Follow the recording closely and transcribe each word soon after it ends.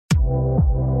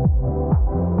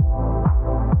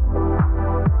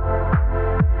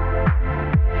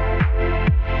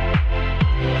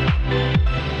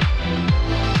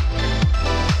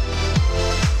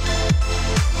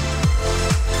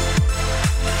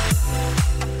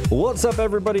What's up,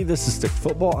 everybody? This is Stick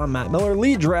Football. I'm Matt Miller,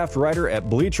 lead draft writer at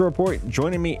Bleacher Report.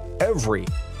 Joining me every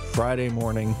Friday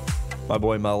morning, my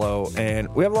boy Mello, and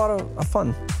we have a lot of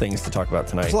fun things to talk about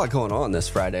tonight. There's a lot going on this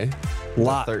Friday.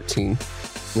 Lot 13.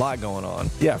 Lot going on.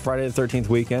 Yeah, Friday the 13th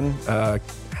weekend.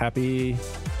 Happy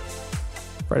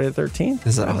Friday the 13th.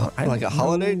 Is that like a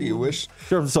holiday? Do you wish?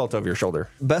 Throw some salt over your shoulder.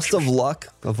 Best of luck.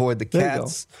 Avoid the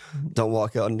cats. Don't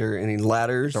walk under any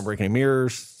ladders. Don't break any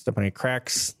mirrors. Step on any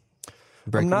cracks.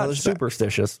 I'm not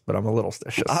superstitious, but I'm a little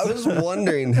stitious. I was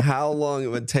wondering how long it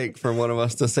would take for one of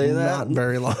us to say that. Not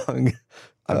very long.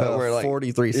 I bet we're like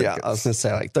 43 seconds. Yeah, I was going to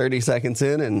say like 30 seconds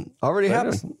in and already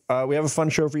happened. We have a fun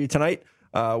show for you tonight.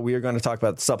 We are going to talk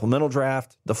about the supplemental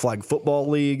draft, the flag football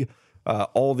league,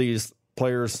 all these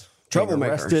players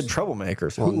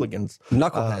troublemakers, hooligans,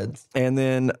 knuckleheads. And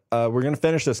then we're going to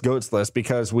finish this GOATS list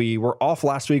because we were off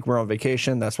last week. We're on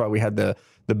vacation. That's why we had the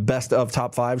best of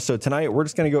top five. So tonight we're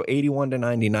just going to go 81 to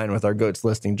 99 with our GOATS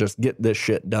listing. Just get this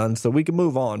shit done so we can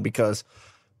move on because,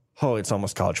 it's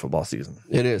almost college football season.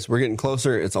 It is. We're getting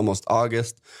closer. It's almost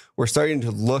August. We're starting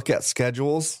to look at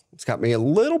schedules. It's got me a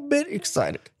little bit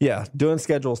excited. Yeah, doing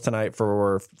schedules tonight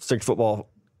for stick football,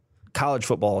 college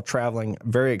football, traveling.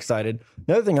 Very excited.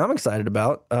 Another thing I'm excited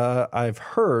about, I've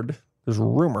heard, there's a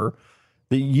rumor,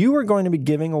 that you are going to be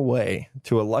giving away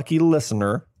to a lucky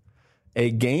listener a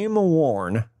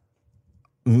game-worn,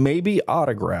 maybe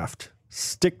autographed,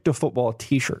 Stick to Football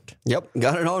t-shirt. Yep,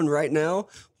 got it on right now.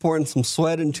 Pouring some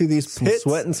sweat into these pits.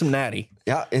 Some sweat and some natty.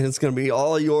 Yeah, and it's going to be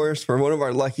all yours for one of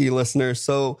our lucky listeners.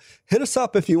 So hit us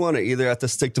up if you want it, either at the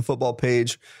Stick to Football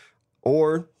page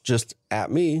or just at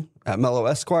me, at Mello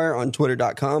Esquire on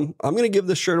Twitter.com. I'm going to give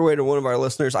this shirt away to one of our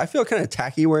listeners. I feel kind of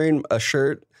tacky wearing a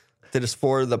shirt that is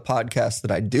for the podcast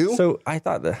that I do. So I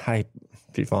thought that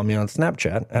if you follow me on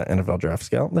Snapchat at NFL Draft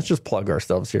Scout, let's just plug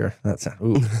ourselves here. That's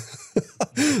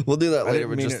we'll do that later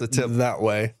with just the tip that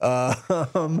way.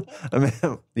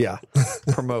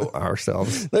 Promote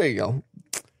ourselves. There you go.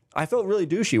 I felt really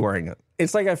douchey wearing it.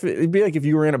 It's like it'd be like if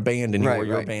you were in a band and you wore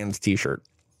your band's t-shirt.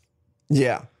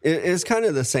 Yeah, it's kind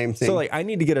of the same thing. So like, I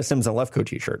need to get a Sims and Lefko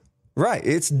t-shirt. Right.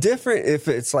 It's different if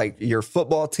it's like your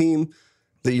football team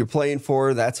that you're playing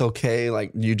for. That's okay.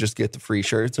 Like you just get the free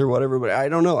shirts or whatever. But I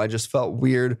don't know. I just felt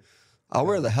weird. I'll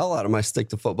wear the hell out of my Stick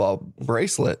to Football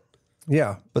bracelet.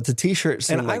 Yeah, but the t-shirt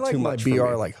seemed like too much. And I like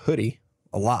my BR like hoodie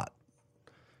a lot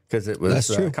because it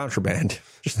was contraband.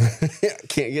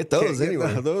 Can't get those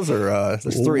anyway. Those are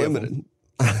there's three limited.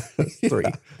 Three.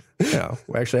 Yeah,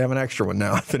 we actually have an extra one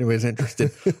now if anybody's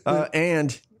interested.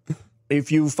 And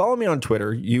if you follow me on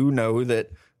Twitter, you know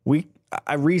that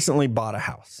I recently bought a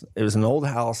house. It was an old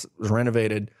house. It was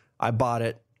renovated. I bought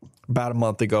it about a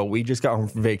month ago. We just got home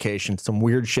from vacation. Some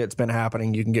weird shit's been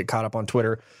happening. You can get caught up on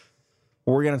Twitter.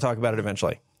 We're going to talk about it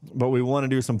eventually. But we want to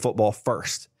do some football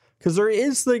first because there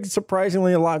is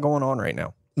surprisingly a lot going on right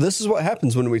now. This is what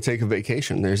happens when we take a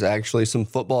vacation. There's actually some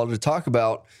football to talk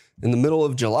about in the middle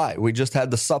of July. We just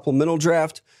had the supplemental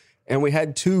draft, and we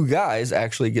had two guys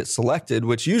actually get selected,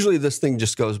 which usually this thing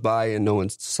just goes by and no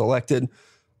one's selected.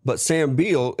 But Sam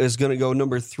Beal is going to go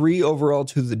number 3 overall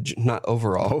to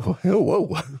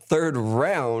third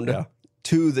round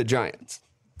to the Giants.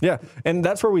 Yeah, and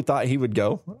that's where we thought he would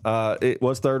go. It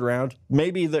was third round.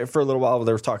 Maybe for a little while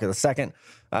there was talk of the second.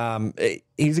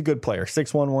 He's a good player,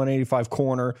 6'1", 185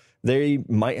 corner. They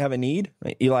might have a need.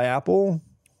 Eli Apple.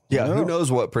 Yeah, who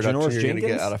knows what production you're going to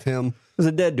get out of him. There's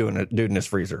a dead dude in his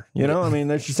freezer. You know, I mean,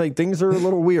 that's just like things are a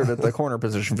little weird at the corner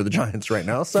position for the Giants right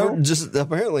now. So just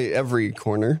apparently every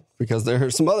corner, because there are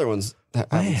some other ones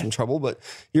having some trouble. But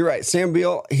you're right. Sam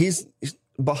Beal, he's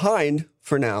behind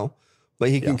for now, but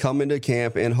he can come into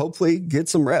camp and hopefully get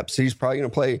some reps. He's probably going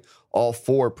to play all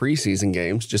 4 preseason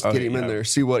games. Just get him in there,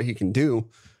 see what he can do.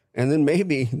 And then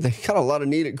maybe they got a lot of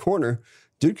need at corner.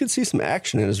 Dude could see some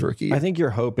action in his rookie year. I think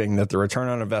you're hoping that the return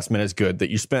on investment is good,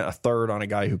 that you spent a third on a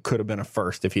guy who could have been a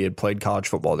first if he had played college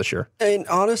football this year. And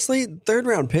honestly,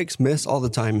 third-round picks miss all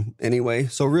the time anyway.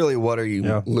 So really, what are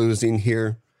you losing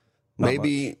here?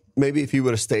 Maybe if he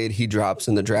would have stayed, he drops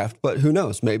in the draft. But who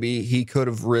knows? Maybe he could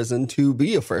have risen to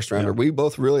be a first-rounder. Yeah. We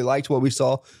both really liked what we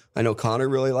saw. I know Connor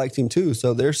really liked him too.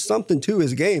 So there's something to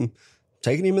his game.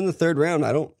 Taking him in the third round,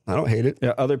 I don't hate it.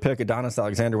 Yeah, other pick, Adonis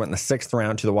Alexander, went in the 6th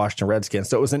round to the Washington Redskins.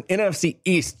 So it was an NFC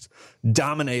East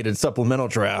dominated supplemental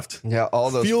draft. Yeah,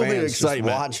 all those Feel fans the excitement,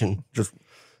 just watching, just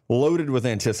loaded with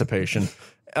anticipation.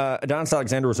 Adonis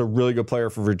Alexander was a really good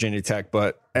player for Virginia Tech,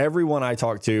 but everyone I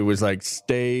talked to was like,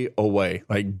 stay away.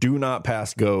 Like, do not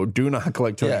pass go. Do not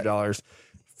collect $200.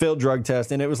 Failed drug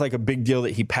test. And it was like a big deal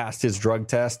that he passed his drug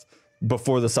test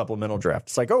before the supplemental draft.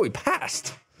 It's like, oh, he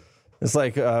passed. It's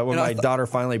like when my daughter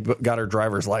finally got her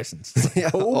driver's license.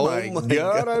 Like, oh my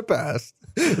God, I passed.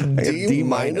 D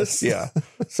minus. Yeah.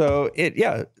 So it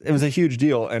was a huge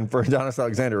deal. And for Adonis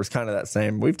Alexander, it was kind of that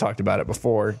same. We've talked about it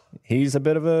before. He's a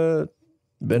bit of an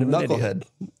knucklehead.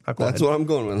 That's what I'm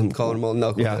going with. I'm calling him a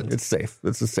knucklehead. Yeah, it's safe.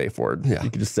 It's a safe word. Yeah. You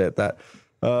can just say it that.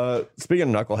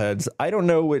 Speaking of knuckleheads, I don't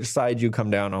know which side you come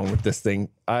down on with this thing.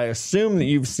 I assume that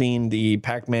you've seen the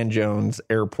Pac-Man Jones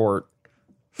airport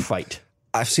fight.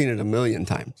 I've seen it a million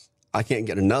times. I can't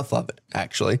get enough of it,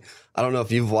 actually. I don't know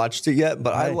if you've watched it yet,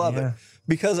 but I love it.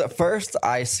 Because at first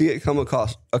I see it come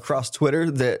across Twitter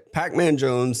that Pac-Man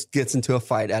Jones gets into a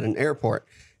fight at an airport.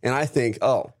 And I think,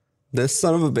 oh, this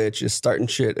son of a bitch is starting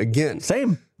shit again.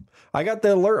 Same. I got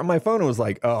the alert on my phone and was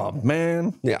like, oh,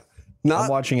 man. Yeah. I'm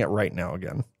watching it right now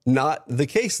again. Not the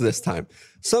case this time.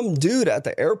 Some dude at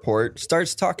the airport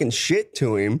starts talking shit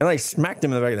to him. And I smacked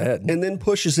him in the back of the head. And then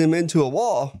pushes him into a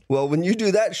wall. Well, when you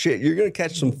do that shit, you're going to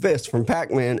catch some fists from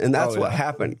Pac-Man. And that's what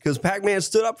happened. Because Pac-Man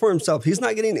stood up for himself. He's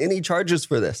not getting any charges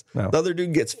for this. No. The other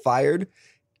dude gets fired.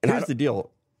 And here's the deal.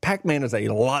 Pac-Man is a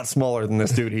lot smaller than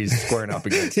this dude he's squaring up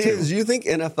against. He is. You think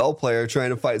NFL player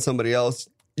trying to fight somebody else,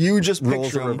 you just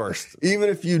picture him. Reversed. Even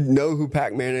if you know who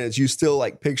Pac-Man is, you still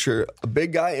like picture a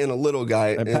big guy and a little guy,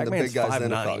 and the big guy's the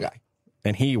NFL guy.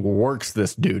 And he works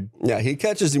this dude. Yeah, he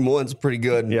catches him once pretty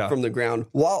good from the ground,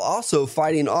 while also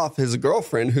fighting off his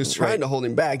girlfriend who's trying to hold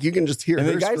him back. You can just hear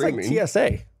her screaming. The guy's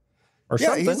like TSA or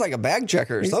something. He's like a bag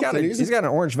checker or something. He's got an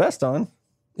orange vest on.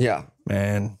 Yeah.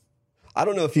 Man. I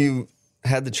don't know if you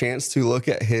had the chance to look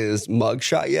at his mug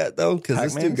shot yet, though,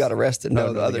 because this dude got arrested.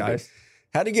 No, the other guy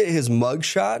had to get his mug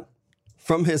shot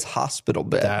from his hospital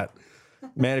bed.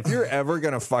 Man, if you're ever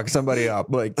going to fuck somebody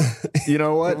up, like, you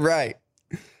know what? Right.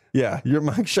 Yeah, your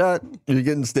mug shot, you're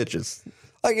getting stitches.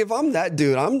 Like, if I'm that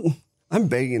dude, I'm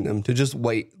begging them to just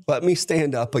wait. Let me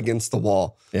stand up against the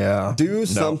wall. Yeah. Do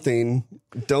something.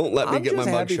 Don't let me get my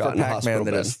mug shot in the hospital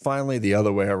bed. That is finally the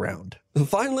other way around.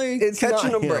 Finally, it's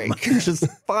catching a break. Just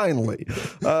finally.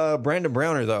 Brandon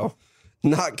Browner, though.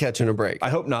 Not catching a break. I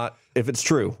hope not. If it's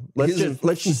true, let's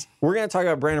just. We're going to talk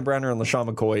about Brandon Browner and LaShawn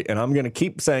McCoy, and I'm going to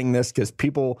keep saying this because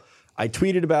I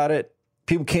tweeted about it.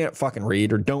 People can't fucking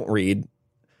read or don't read.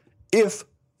 If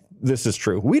this is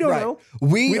true, we don't know.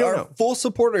 We are full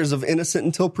supporters of innocent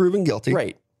until proven guilty.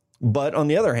 Right. But on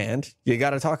the other hand, you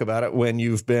got to talk about it when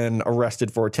you've been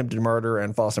arrested for attempted murder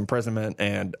and false imprisonment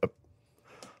and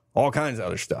all kinds of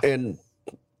other stuff. And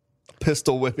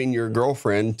pistol whipping your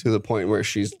girlfriend to the point where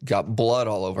she's got blood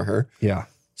all over her. Yeah.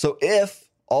 So if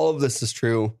all of this is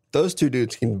true, those two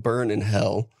dudes can burn in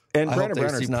hell. And Brandon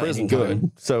Browner's not any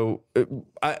good. So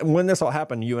when this all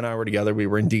happened, you and I were together. We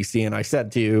were in D.C. and I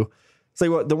said to you, it's like,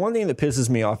 well, the one thing that pisses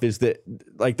me off is that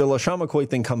like the LaShawn McCoy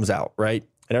thing comes out, right?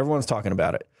 And everyone's talking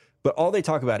about it. But all they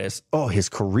talk about is, oh, his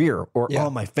career or, oh,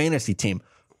 my fantasy team.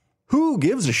 Who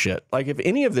gives a shit? Like, if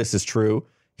any of this is true,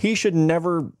 he should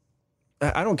never.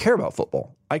 I don't care about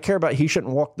football. I care about he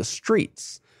shouldn't walk the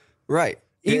streets. Right.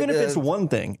 Even if it's one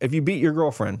thing. If you beat your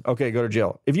girlfriend, okay, go to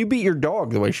jail. If you beat your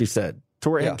dog the way she said, to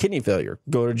where it had kidney failure,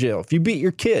 go to jail. If you beat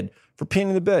your kid for peeing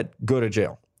in the bed, go to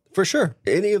jail. For sure.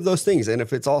 Any of those things. And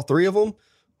if it's all three of them,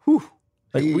 whew.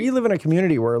 Like, we live in a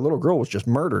community where a little girl was just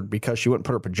murdered because she wouldn't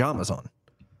put her pajamas on.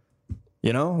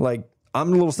 You know, like, I'm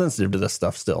a little sensitive to this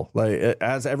stuff still, like,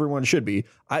 as everyone should be.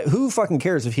 Who fucking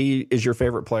cares if he is your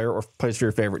favorite player or plays for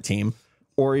your favorite team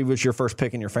or he was your first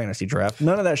pick in your fantasy draft?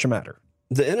 None of that should matter.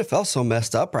 The NFL's so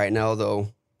messed up right now,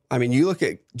 though. I mean, you look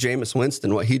at Jameis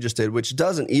Winston, what he just did, which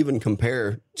doesn't even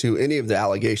compare to any of the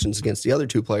allegations against the other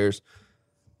two players,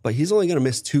 but he's only going to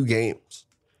miss 2 games.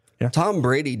 Yeah. Tom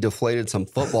Brady deflated some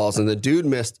footballs, and the dude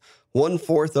missed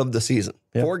 1/4 of the season,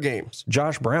 4 games.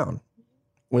 Josh Brown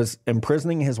was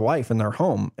imprisoning his wife in their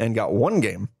home and got 1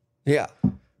 game. Yeah.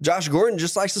 Josh Gordon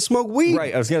just likes to smoke weed.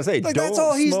 Right. I was going to say, like, that's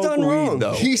all he's done wrong.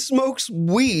 Though. He smokes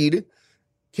weed.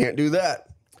 Can't do that.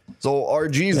 So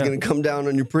RG is going to come down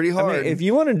on you pretty hard. I mean, if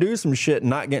you want to do some shit and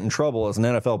not get in trouble as an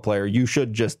NFL player, you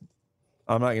should just,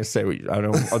 I'm not going to say,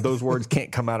 those words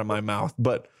can't come out of my mouth,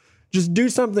 but just do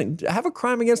something. Have a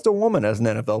crime against a woman as an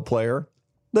NFL player.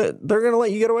 They're going to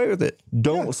let you get away with it.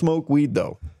 Don't smoke weed,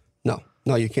 though.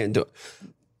 No, you can't do it.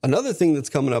 Another thing that's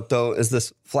coming up, though, is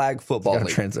this flag football league.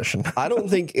 Transition. I don't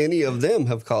think any of them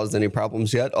have caused any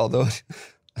problems yet, although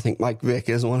I think Mike Vick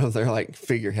is one of their like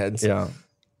figureheads. Yeah.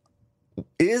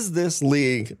 Is this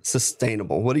league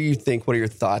sustainable? What do you think? What are your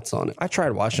thoughts on it? I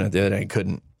tried watching it the other day and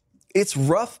couldn't. It's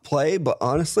rough play, but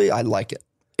honestly, I like it.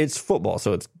 It's football,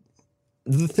 so it's...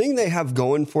 The thing they have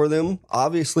going for them,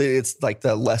 obviously, it's like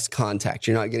the less contact.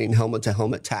 You're not getting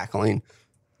helmet-to-helmet tackling,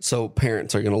 so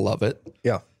parents are going to love it.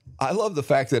 Yeah. I love the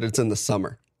fact that it's in the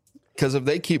summer. Because if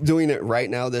they keep doing it right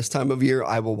now this time of year,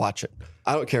 I will watch it.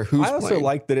 I don't care who's I also playing.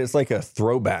 like that it's like a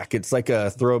throwback. It's like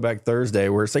a throwback Thursday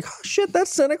where it's like, oh, shit,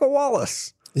 that's Seneca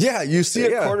Wallace. Yeah, you see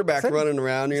a quarterback running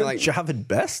around, and you're like, Javid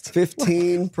Best?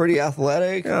 15, pretty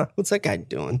athletic. Yeah. What's that guy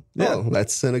doing? Yeah. Oh,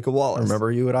 that's Seneca Wallace. I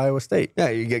remember you at Iowa State. Yeah,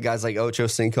 you get guys like Ocho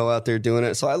Cinco out there doing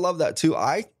it. So I love that too.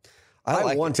 I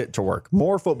like want it to work.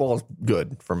 More football is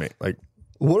good for me. Like,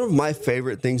 one of my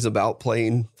favorite things about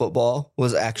playing football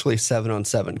was actually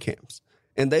 7-on-7 camps.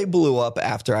 And they blew up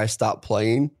after I stopped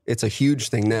playing. It's a huge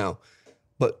thing now.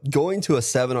 But going to a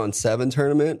 7-on-7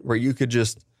 tournament where you could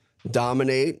just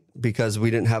dominate, because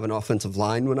we didn't have an offensive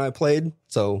line when I played.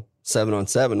 So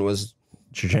 7-on-7 was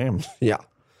it's your jam. Yeah.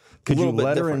 Could you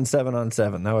let her in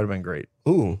 7-on-7? That would have been great.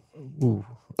 Ooh.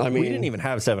 I mean, we didn't even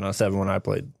have 7-on-7 when I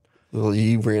played. Well,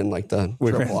 you ran like the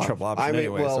triple option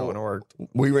anyway, so it worked.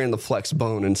 We ran the flex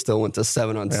bone and still went to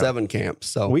 7-on-7 camp.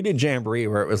 So we did Jamboree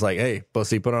where it was like, hey,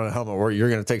 Bussy, put on a helmet where you're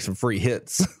going to take some free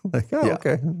hits. Like, oh, yeah.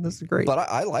 Okay, this is great. But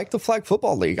I like the flag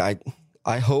football league.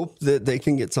 I hope that they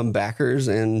can get some backers,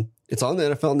 and it's on the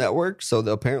NFL Network, so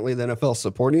apparently the NFL is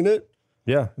supporting it.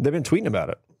 Yeah, they've been tweeting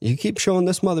about it. You keep showing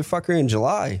this motherfucker in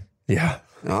July. Yeah.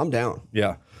 No, I'm down.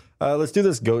 Yeah. Let's do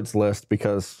this GOATs list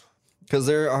because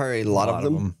there are a lot of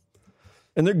them.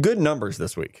 And they're good numbers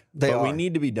this week. But we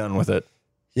need to be done with it.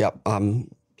 Yep. I'm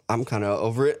kind of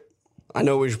over it. I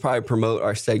know we should probably promote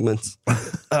our segments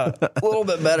a little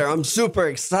bit better. I'm super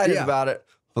excited about it.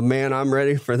 But man, I'm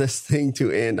ready for this thing to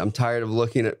end. I'm tired of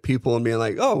looking at people and being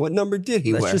like, oh, what number did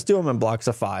he wear? Let's just do them in blocks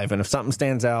of 5. And if something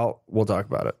stands out, we'll talk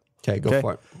about it. Okay, go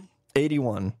for it.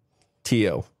 81,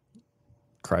 T.O.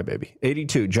 Crybaby.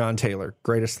 82, John Taylor.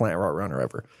 Greatest slant route runner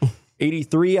ever.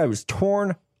 83, I was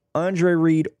torn. Andre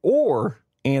Reed or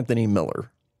Anthony Miller.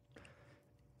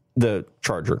 The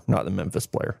Charger, not the Memphis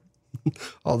player.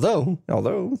 Although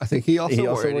I think he also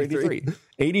wore 83.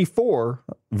 84,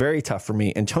 very tough for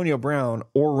me. Antonio Brown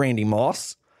or Randy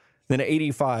Moss. Then at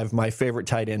 85, my favorite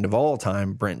tight end of all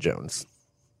time, Brent Jones.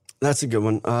 That's a good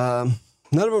one.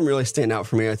 None of them really stand out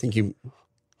for me. I think you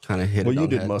kind of hit it on Well, you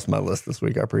did head. most of my list this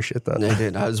week. I appreciate that. I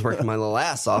did. I was working my little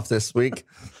ass off this week,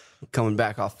 coming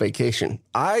back off vacation.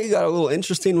 I got a little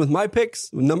interesting with my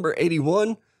picks. Number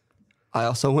 81, I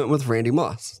also went with Randy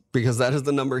Moss because that is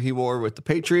the number he wore with the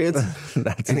Patriots.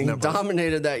 That's and he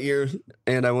dominated that year,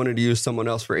 and I wanted to use someone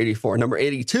else for 84. Number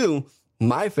 82,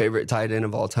 my favorite tight end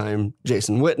of all time,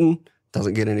 Jason Witten.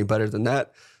 Doesn't get any better than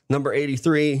that. Number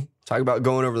 83, talk about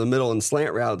going over the middle and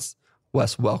slant routes,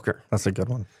 Wes Welker. That's a good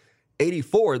one.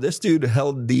 84, this dude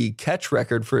held the catch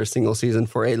record for a single season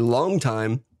for a long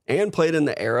time and played in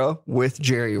the era with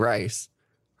Jerry Rice.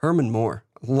 Herman Moore.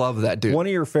 Love that dude. One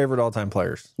of your favorite all-time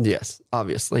players. Yes,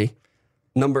 obviously.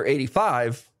 Number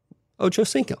 85, Ocho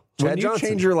Cinco. Chad When you Johnson.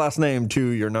 change your last name to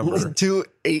your number.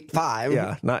 285.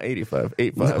 Yeah, not 85,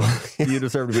 85. You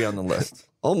deserve to be on the list.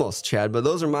 Almost, Chad, but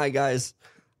those are my guys.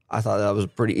 I thought that was a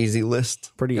pretty easy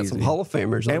list. Pretty Got easy. some Hall of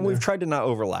Famers on And we've there. tried to not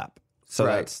overlap. So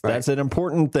Right, that's an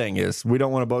important thing is we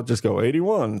don't want to both just go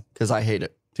 81. Because I hate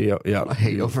it. Yeah, I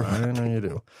hate overlap. I know you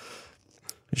do.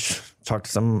 You should talk to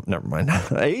some, never mind.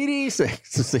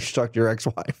 86. They should talk to your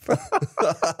ex-wife.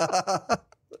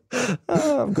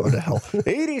 I'm going to hell.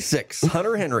 86,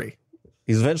 Hunter Henry.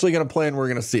 He's eventually going to play and we're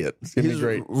going to see it. It's going to be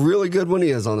great. Really good when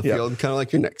he is on the field, kind of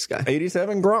like your next guy.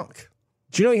 87, Gronk.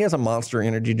 Do you know he has a Monster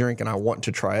energy drink and I want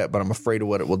to try it, but I'm afraid of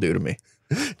what it will do to me.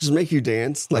 Just make you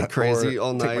dance like crazy Or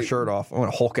all take night my shirt off. I'm going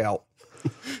to Hulk out.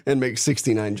 and make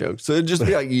 69 jokes. So it'd just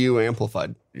be like you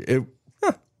amplified.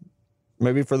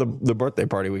 Maybe for the birthday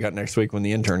party we got next week when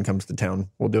the intern comes to town,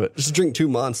 we'll do it. Just drink 2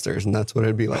 Monsters and that's what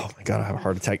it'd be like. Oh my God, I have a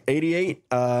heart attack. 88,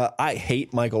 I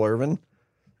hate Michael Irvin,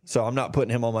 so I'm not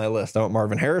putting him on my list. I want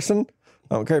Marvin Harrison.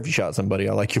 I don't care if you shot somebody.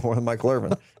 I like you more than Michael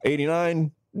Irvin.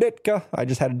 89, Ditka. I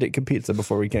just had a Ditka pizza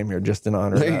before we came here just in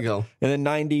honor of that. There you go. And then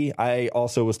 90, I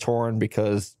also was torn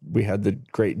because we had the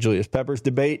great Julius Peppers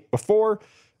debate before,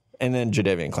 and then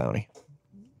Jadeveon Clowney.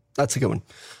 That's a good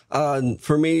one.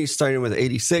 For me, starting with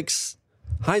 86,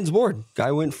 Hines Ward.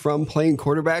 Guy went from playing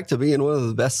quarterback to being one of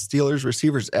the best Steelers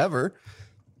receivers ever.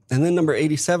 And then number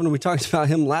 87, we talked about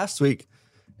him last week,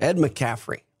 Ed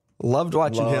McCaffrey. Loved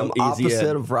watching him opposite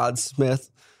Ed. of Rod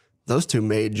Smith. Those two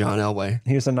made John Elway.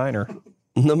 He was a Niner.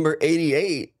 Number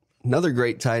 88, another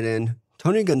great tight end,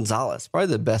 Tony Gonzalez. Probably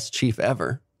the best Chief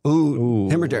ever. Ooh.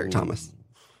 Him or Derek Thomas.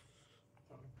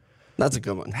 That's a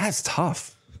good one. That's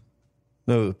tough.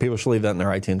 No, people should leave that in their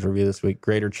iTunes review this week.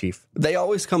 Greater Chief. They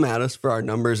always come at us for our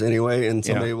numbers anyway, and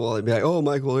somebody will be like, oh,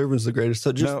 Michael Irvin's the greatest.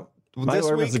 So just Michael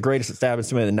Irvin's the greatest at stabbing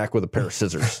somebody in the neck with a pair of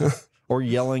scissors. Or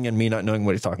yelling and me not knowing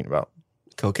what he's talking about.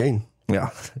 Cocaine. Yeah,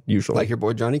 usually. Like your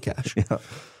boy Johnny Cash. Yeah.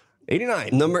 89.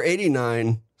 Number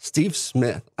 89, Steve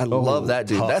Smith. I love that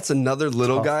dude. Tough. That's another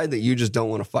little guy that you just don't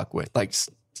want to fuck with. Like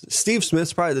Steve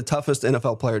Smith's probably the toughest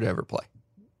NFL player to ever play.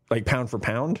 Like pound for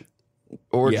pound?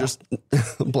 Or just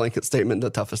a blanket statement, the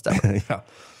toughest ever. Yeah.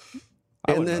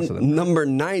 And then number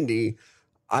 90,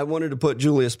 I wanted to put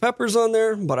Julius Peppers on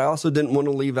there, but I also didn't want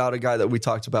to leave out a guy that we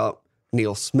talked about,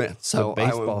 Neil Smith. So the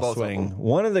baseball swing,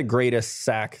 one of the greatest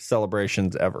sack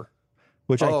celebrations ever,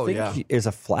 which I think is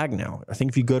a flag now. I think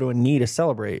if you go to a knee to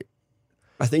celebrate,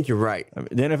 I think you're right. I mean,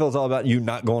 the NFL is all about you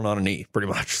not going on a knee, pretty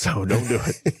much. So don't do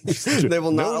it. They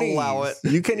will not allow it.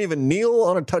 You can't even kneel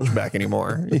on a touchback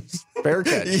anymore. Fair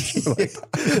catch. Like,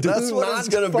 that's what it's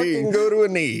going to be. Go to a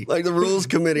knee. Like the rules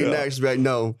committee next be like,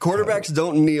 no, quarterbacks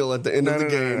don't kneel at the end of the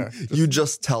game. You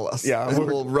just tell us. Yeah, and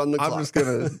we'll run the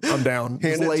clock. I'm down.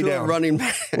 Hand just lay it to down. a running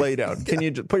back. Lay down. Can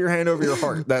you just put your hand over your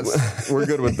heart? We're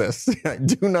good with this.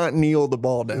 Do not kneel the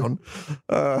ball down.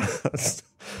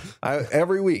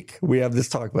 Every week we have this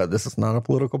talk about this is not a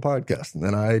political podcast, and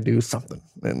then I do something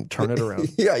and turn it around.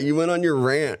 Yeah, you went on your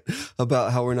rant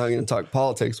about how we're not going to talk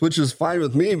politics, which is fine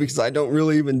with me because I don't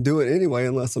really even do it anyway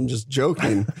unless I'm just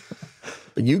joking.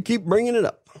 But you keep bringing it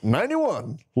up.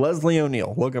 91, Leslie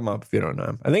O'Neal. Look him up if you don't know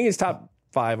him. I think he's top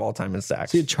 5 all time in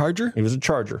sacks. Is he a Charger? He was a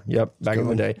Charger. Yep, back in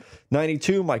the day.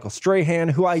 92, Michael Strahan,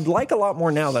 who I like a lot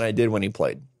more now than I did when he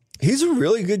played. He's a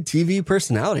really good TV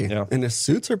personality. Yeah. And his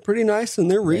suits are pretty nice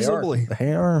and they're reasonably.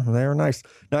 They are nice.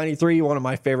 93, one of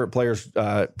my favorite players,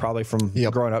 probably from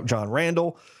growing up, John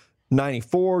Randall.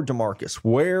 94, DeMarcus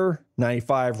Ware.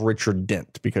 95, Richard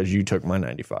Dent, because you took my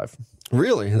 95.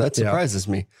 Really? That surprises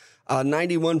me.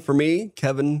 91 for me,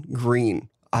 Kevin Green.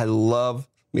 I love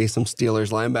me some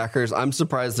Steelers linebackers. I'm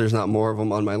surprised there's not more of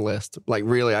them on my list. Like,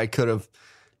 really, I could have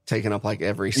taken up like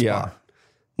every spot. Yeah.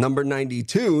 Number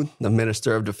 92, the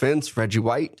Minister of Defense, Reggie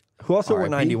White. Who also wore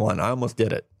 91? I almost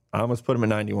did it. I almost put him at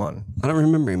 91. I don't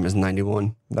remember him as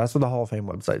 91. That's what the Hall of Fame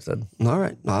website said. All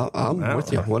right. I'm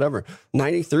with you. Whatever.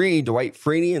 93, Dwight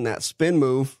Freeney and that spin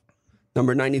move.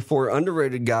 Number 94,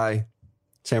 underrated guy,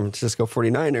 San Francisco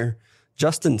 49er,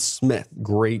 Justin Smith.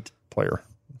 Great player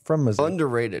from Missouri.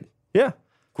 Underrated. Yeah.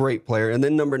 Great player. And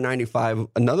then number 95,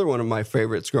 another one of my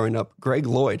favorites growing up, Greg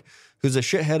Lloyd, who's a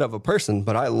shithead of a person,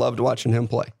 but I loved watching him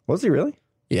play. Was he really?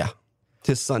 Yeah.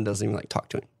 His son doesn't even talk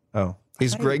to him. Oh.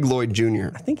 He's Greg Lloyd Jr.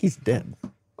 I think he's dead.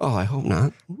 Oh, I hope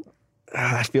not.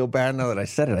 I feel bad now that I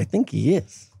said it. I think he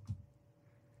is.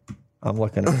 I'm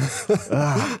looking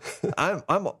at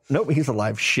him. Nope, he's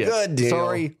alive. Shit. Good deal.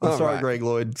 Sorry. I'm sorry, right. Greg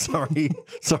Lloyd. Sorry.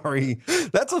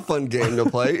 That's a fun game to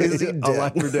play. Is he dead?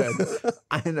 Alive or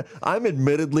dead? I'm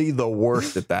admittedly the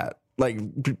worst at that. Like,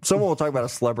 someone will talk about a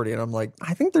celebrity, and I'm like,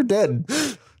 I think they're dead.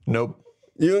 Nope.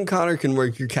 You and Connor can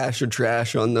work your cash or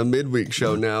trash on the midweek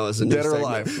show now as a new Dead or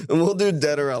segment. Alive. And we'll do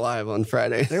Dead or Alive on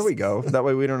Friday. There we go. That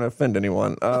way we don't offend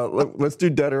anyone. Let's do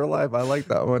Dead or Alive. I like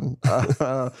that one.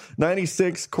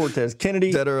 96, Cortez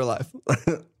Kennedy. Dead or Alive.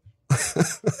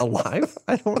 Alive?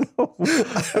 I don't know.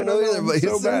 I don't know either, but he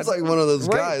seems like one of those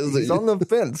guys. He's on the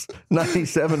fence.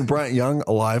 97, Bryant Young,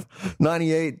 alive.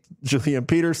 98, Julian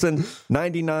Peterson.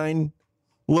 99,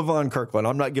 Levon Kirkland.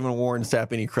 I'm not giving Warren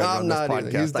Sapp any credit on this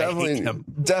podcast.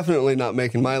 He's definitely not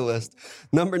making my list.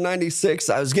 Number 96,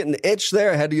 I was getting the itch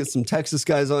there. I had to get some Texas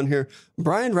guys on here.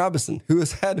 Brian Robinson, who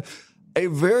has had a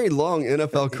very long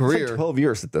NFL career. Like 12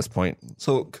 years at this point.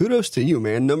 So kudos to you,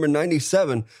 man. Number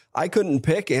 97, I couldn't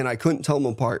pick and I couldn't tell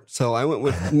them apart. So I went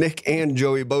with Nick and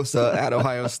Joey Bosa at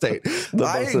Ohio State.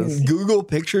 I Google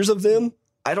pictures of them.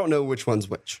 I don't know which one's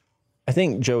which. I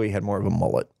think Joey had more of a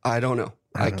mullet. I don't know.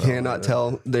 I cannot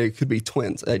tell. They could be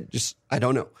twins. I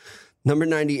don't know. Number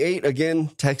 98, again,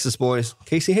 Texas boys,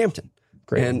 Casey Hampton.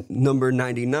 Great. And number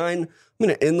 99, I'm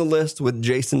going to end the list with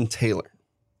Jason Taylor.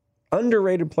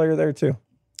 Underrated player there, too.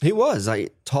 He was.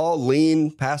 Tall,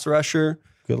 lean, pass rusher.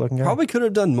 Good-looking guy. Probably could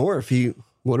have done more if he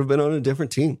would have been on a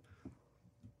different team.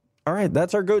 All right,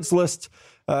 that's our GOATs list.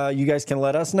 You guys can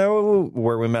let us know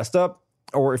where we messed up,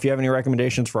 or if you have any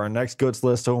recommendations for our next GOATs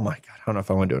list. Oh, my God. I don't know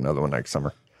if I want to do another one next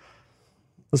summer.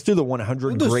 Let's do the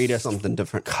 100 greatest something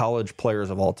different college players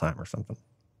of all time or something.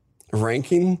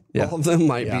 Ranking all of them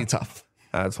might be tough.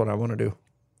 That's what I want to do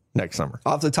next summer.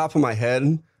 Off the top of my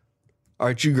head,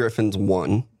 Archie Griffin's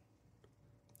one.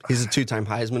 He's a 2-time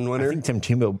Heisman winner. I think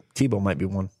Tim Tebow might be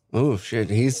one. Oh, shit.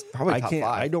 He's probably top 5.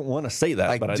 I don't want to say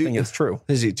that, but I think it's true.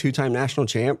 Is he a 2-time national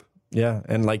champ? Yeah,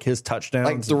 and like his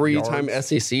touchdowns. Like 3-time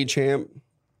SEC champ?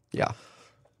 Yeah.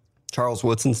 Charles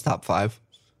Woodson's top 5.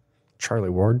 Charlie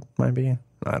Ward might be.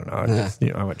 I don't know.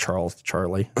 I went Charles to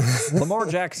Charlie. Lamar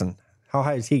Jackson. How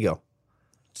high does he go?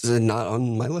 Is it not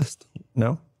on my list?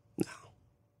 No? No.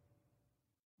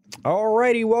 All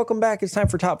righty. Welcome back. It's time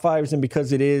for Top 5s. And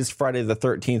because it is Friday the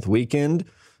 13th weekend,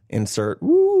 insert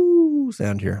woo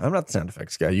sound here. I'm not the sound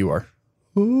effects guy. You are.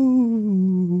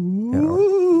 Ooh.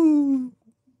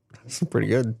 Yeah, that's pretty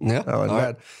good. Yeah. Oh, and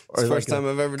Right. It's the first time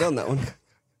I've ever done that one.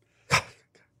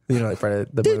 You know, like Friday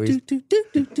the movies.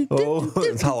 Oh,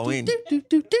 it's Halloween. You're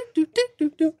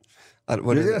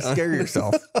going to scare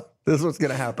yourself. This is what's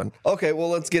going to happen. Okay, well,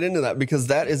 let's get into that because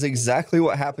that is exactly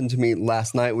what happened to me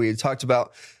last night. We talked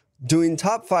about doing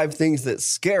top 5 things that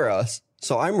scare us.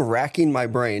 So I'm racking my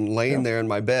brain, laying there in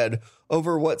my bed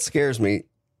over what scares me.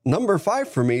 Number 5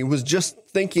 for me was just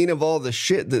thinking of all the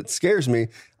shit that scares me.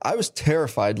 I was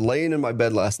terrified laying in my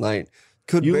bed last night.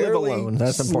 Could You barely live alone.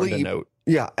 That's important to sleep. note.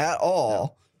 Yeah, at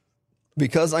all.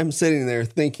 Because I'm sitting there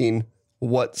thinking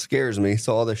what scares me.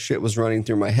 So all this shit was running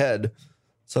through my head.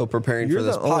 So preparing You're for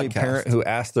this the only podcast. parent who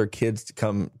asked their kids to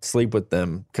come sleep with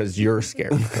them because you're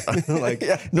scared. Like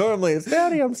normally it's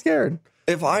Daddy, I'm scared.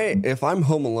 If I'm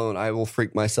home alone, I will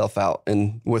freak myself out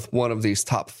and with one of these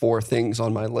top 4 things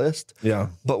on my list. Yeah.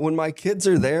 But when my kids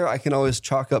are there, I can always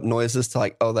chalk up noises to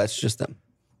like, oh, that's just them.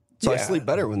 So I sleep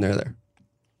better when they're there.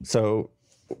 So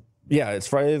yeah, it's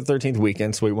Friday the 13th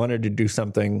weekend, so we wanted to do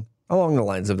something along the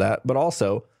lines of that. But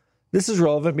also, this is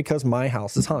relevant because my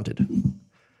house is haunted.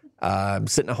 I'm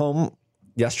sitting at home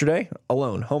yesterday,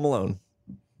 alone, home alone.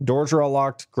 Doors are all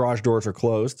locked, garage doors are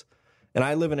closed. And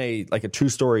I live in a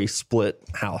 2-story split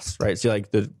house, right? So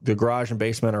like the garage and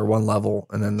basement are one level,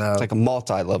 and then It's like a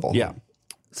multi-level. yeah.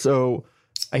 So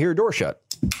I hear a door shut.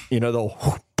 You know,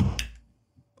 the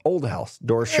old house,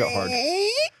 doors shut hard.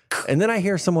 And then I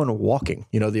hear someone walking,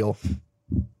 you know, the old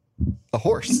A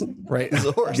horse. right? It's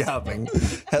a horse. Galloping.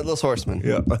 Headless horseman.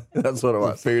 Yeah, that's what it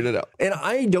was. Figured it out. And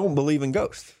I don't believe in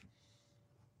ghosts,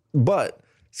 but it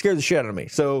scared the shit out of me.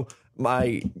 So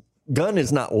my gun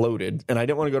is not loaded, and I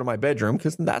didn't want to go to my bedroom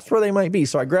because that's where they might be.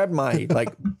 So I grabbed my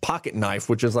pocket knife,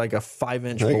 which is like a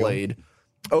 5-inch blade,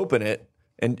 open it,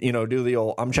 and do the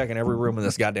old. I'm checking every room in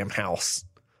this goddamn house.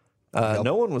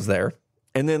 No one was there.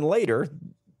 And then later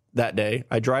that day,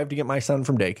 I drive to get my son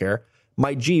from daycare.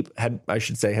 My Jeep had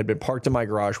been parked in my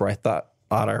garage where I thought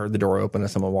I heard the door open and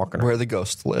someone walking around. Where the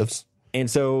ghost lives. And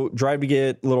so drive to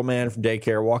get little man from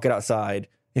daycare, walk it outside,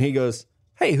 and he goes,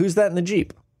 "Hey, who's that in the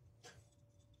Jeep?"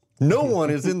 No one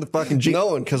is in the fucking Jeep. No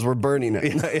one, because we're burning it.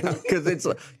 Yeah, because it's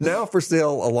now for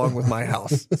sale along with my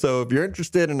house. So if you're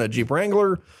interested in a Jeep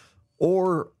Wrangler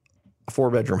or a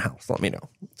 4-bedroom house, let me know.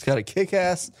 It's got a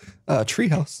kick-ass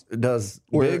treehouse. It does.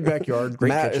 Big backyard, great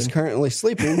Matt kitchen. is currently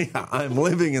sleeping. Yeah, I'm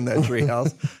living in that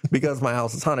treehouse because my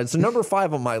house is haunted. So number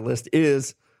 5 on my list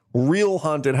is real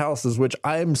haunted houses, which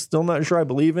I'm still not sure I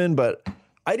believe in, but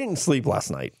I didn't sleep last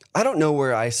night. I don't know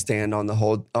where I stand on the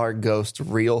whole our ghost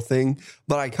real thing,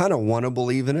 but I kind of want to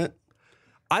believe in it.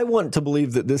 I want to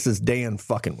believe that this is Dan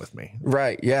fucking with me.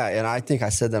 Right. Yeah. And I think I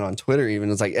said that on Twitter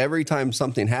even. It's like every time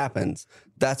something happens,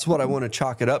 that's what I want to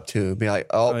chalk it up to. Be like,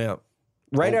 Oh, yeah.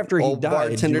 Right after he old died, do you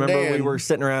bartender remember Dan. we were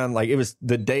sitting around, like it was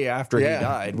the day after he Yeah.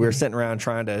 died. We were sitting around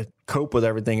trying to cope with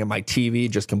everything, and my TV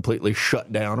just completely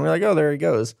shut down. We're like, oh, there he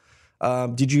goes.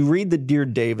 Did you read the Dear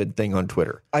David thing on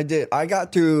Twitter? I did. I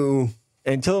got through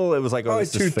Until it was like, oh, probably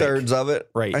this is fake. 2/3 of it.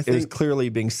 Right. I It was think. clearly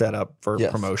being set up for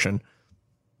Yes. promotion.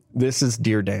 This is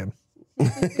Dear Dan,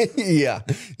 Yeah.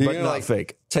 You're but gonna, not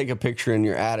fake. take a picture in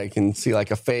your attic and see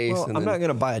like a face. Well, and I'm then not going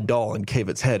to buy a doll and cave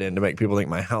its head in to make people think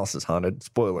my house is haunted.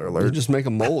 Spoiler you alert. just make a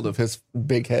mold of his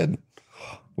big head.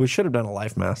 We should have done a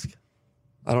life mask.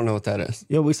 I don't know what that is.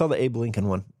 Yeah, we saw the Abe Lincoln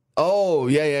one. Oh,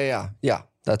 yeah.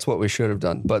 That's what we should have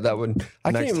done. But that would,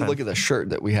 I can't Next even time. look at the shirt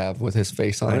that we have with his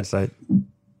face on it. Hindsight.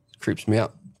 Creeps me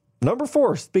out. Number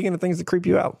 4, speaking of things that creep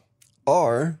you out.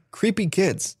 Are creepy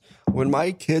kids. When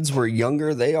my kids were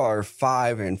younger, they are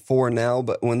 5 and 4 now,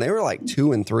 but when they were like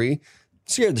 2 and 3,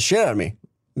 scared the shit out of me.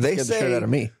 They Scared the say shit out of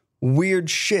me. weird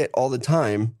shit all the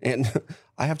time, and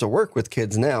I have to work with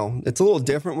kids now. It's a little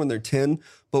different when they're 10,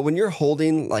 but when you're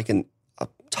holding like a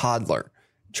toddler,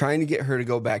 trying to get her to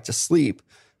go back to sleep,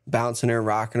 bouncing her,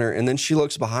 rocking her, and then she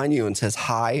looks behind you and says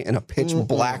hi in a pitch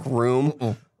black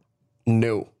room.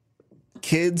 No.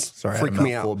 Kids Sorry, I had freak a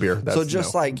me mouthful out. of beer. So That's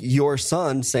just no. like your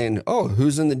son saying, "Oh,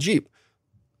 who's in the Jeep?"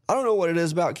 I don't know what it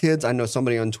is about kids. I know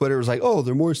somebody on Twitter was like, "Oh,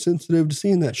 they're more sensitive to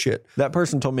seeing that shit." That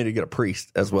person told me to get a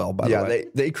priest as well, by the Yeah, way.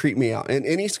 they creep me out. And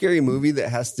any scary movie that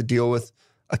has to deal with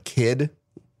a kid,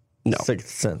 no, Sixth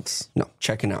Sense. no,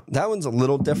 checking out. That one's a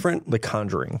little different The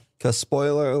Conjuring. because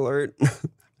spoiler alert,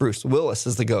 Bruce Willis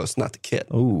is the ghost, not the kid.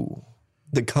 Ooh.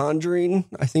 The Conjuring,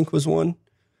 I think, was one.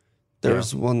 There Yeah.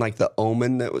 was one like The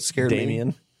Omen that was scared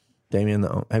me. Damien,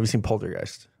 though. Have you seen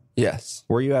Poltergeist? Yes,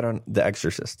 Where are you at on The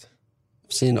Exorcist?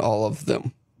 I've seen all of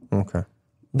them. Okay.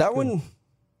 That one,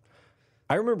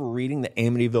 I remember reading the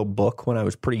Amityville book when I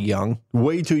was pretty young,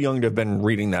 way too young to have been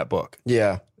reading that book.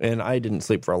 Yeah. And I didn't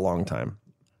sleep for a long time.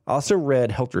 I also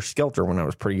read Helter Skelter when I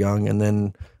was pretty young and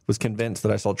then was convinced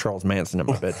that I saw Charles Manson in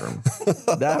my bedroom.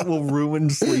 That will ruin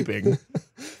sleeping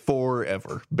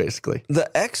forever, basically. The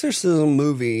Exorcism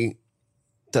movie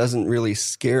doesn't really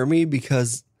scare me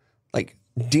because, like,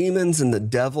 demons and the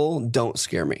devil don't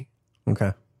scare me.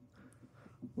 Okay.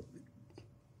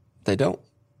 They don't.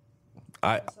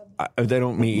 They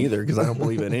don't me either because I don't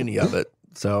believe in any of it.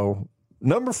 So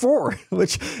number 4,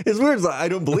 which is weird, I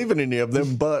don't believe in any of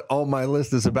them, but on my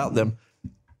list is about them.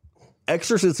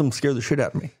 Exorcism scared the shit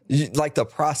out of me. Like the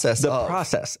process.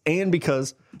 Process. And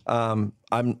because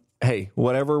hey,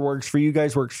 whatever works for you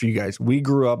guys works for you guys. We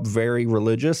grew up very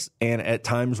religious, and at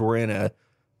times we're in a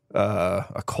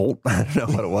cult. I don't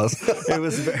know what it was. It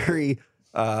was very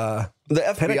the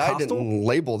FBI Pentecostal? didn't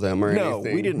label them or anything. No,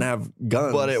 we didn't have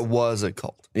guns. But it was a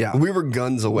cult. Yeah. We were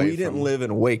guns away We didn't live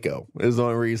in Waco is the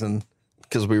only reason.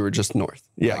 because we were just north.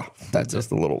 Yeah. Like, that's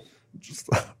just a little.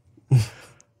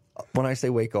 When I say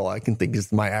Waco, all I can think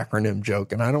is my acronym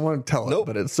joke, and I don't want to tell it,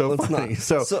 but it's so funny.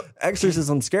 So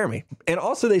exorcisms scare me. And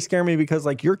also they scare me because,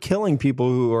 like, you're killing people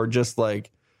who are just,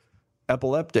 like,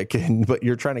 epileptic, but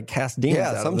you're trying to cast demons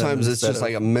out of them. Sometimes it's just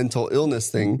like a mental illness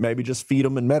thing. Maybe just feed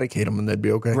them and medicate them, and they'd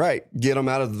be okay. Right. Get them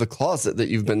out of the closet that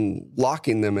you've been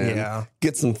locking them in. Yeah.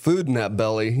 Get some food in that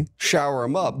belly, shower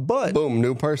them up, But boom,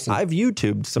 new person. I've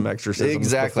YouTubed some exorcisms.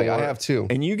 Exactly. before, I have too.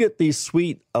 And you get these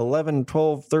sweet 11,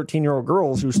 12, 13-year-old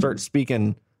girls who start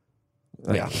speaking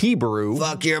Hebrew.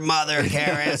 Fuck your mother,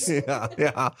 Harris.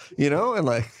 yeah. You know, and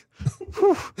like,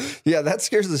 yeah, that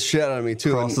scares the shit out of me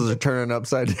too. crosses are turning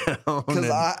upside down.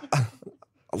 Because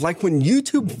like when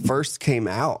YouTube first came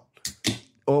out,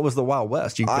 Well, it was the Wild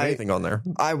West. You can put anything on there.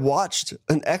 I watched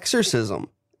an exorcism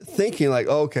thinking like,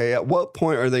 okay, at what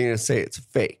point are they going to say it's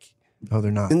fake? Oh,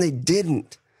 they're not. And they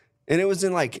didn't. And it was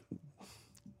in like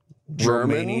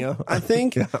German, Romania, I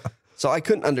think. So I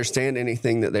couldn't understand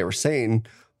anything that they were saying.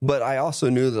 But I also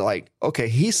knew that, like, okay,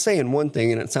 he's saying one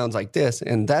thing and it sounds like this.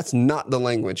 And that's not the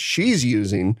language she's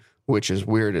using, which is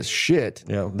weird as shit.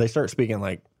 Yeah, they start speaking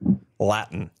like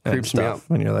Latin. Creeps me out.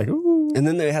 And you're like, ooh. And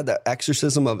then they had the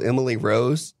exorcism of Emily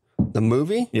Rose, the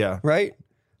movie. Yeah. Right?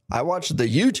 I watched the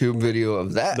YouTube video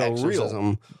of that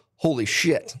exorcism. Holy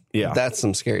shit. Yeah. That's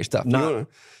some scary stuff.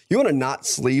 You want to not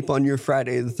sleep on your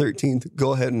Friday the 13th?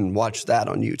 Go ahead and watch that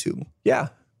on YouTube. Yeah.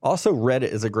 Also, Reddit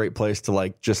is a great place to,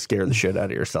 like, just scare the shit out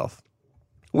of yourself.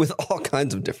 With all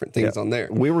kinds of different things on there.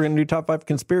 We were going to do top 5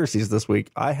 conspiracies this week.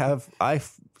 I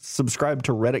subscribed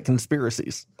to Reddit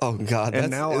conspiracies. Oh, God. And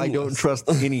now I don't trust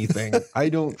anything. I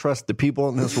don't trust the people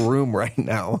in this room right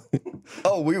now.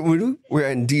 Oh, we were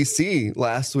in D.C.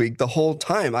 last week. The whole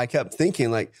time I kept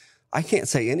thinking, like, I can't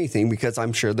say anything because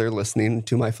I'm sure they're listening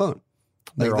to my phone.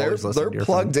 Like, they're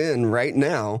plugged in right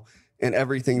now, and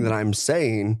everything that I'm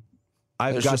saying,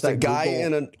 there's just a guy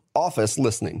in an office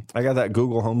listening. I got that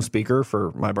Google Home speaker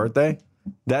for my birthday.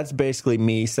 That's basically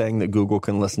me saying that Google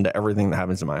can listen to everything that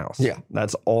happens in my house. Yeah.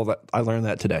 That's all that I learned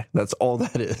that today. That's all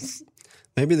that is.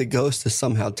 Maybe the ghost is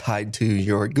somehow tied to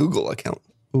your Google account.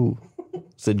 Ooh.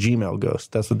 It's a Gmail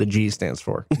ghost. That's what the G stands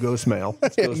for. Ghost mail.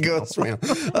 Ghost mail.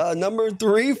 Number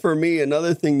 3 for me,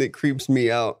 another thing that creeps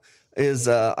me out is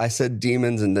I said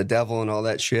demons and the devil and all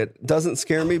that shit. Doesn't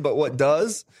scare me, but what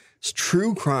does is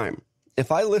true crime. If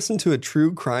I listen to a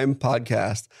true crime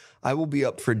podcast, I will be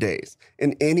up for days.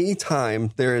 And any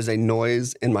time there is a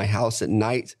noise in my house at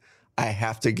night, I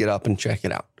have to get up and check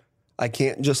it out. I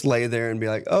can't just lay there and be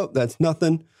like, oh, that's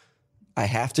nothing. I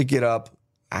have to get up.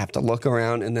 I have to look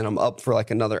around, and then I'm up for like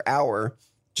another hour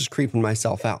just creeping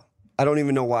myself out. I don't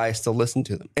even know why I still listen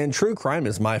to them. And true crime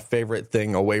is my favorite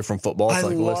thing away from football. I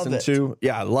love listen to.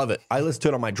 Yeah, I love it. I listen to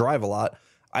it on my drive a lot.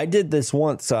 I did this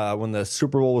once when the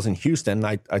Super Bowl was in Houston.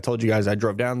 I told you guys I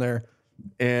drove down there,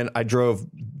 and I drove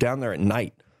down there at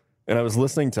night, and I was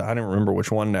listening to, I don't remember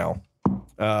which one now.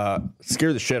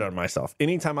 Scared the shit out of myself.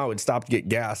 Anytime I would stop to get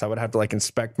gas, I would have to like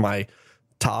inspect my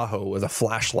Tahoe with a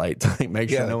flashlight to like, make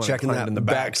sure no one checking that in the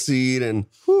back seat and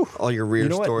all your rear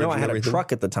storage. No, I had and a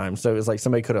truck at the time, so it was like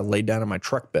somebody could have laid down in my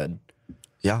truck bed.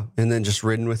 Yeah, and then just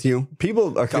ridden with you.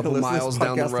 People are a couple miles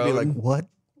down the road, be like, what?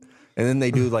 And then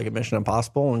they do like a Mission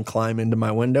Impossible and climb into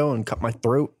my window and cut my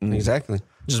throat. And exactly.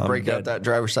 Just break out that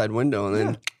driver's side window and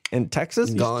then in Texas,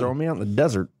 just throw me out in the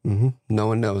desert. Mm-hmm. No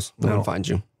one knows. No one finds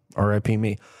you. R.I.P.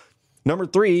 me. Number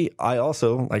 3, I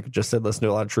also, like just said, listen to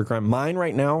a lot of true crime. Mine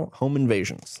right now, home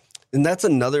invasions. And that's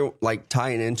another, like,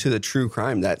 tying into the true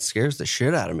crime that scares the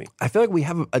shit out of me. I feel like we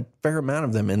have a fair amount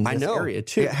of them in this area,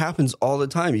 too. It happens all the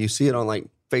time. You see it on, like,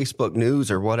 Facebook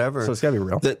news or whatever. So it's gotta be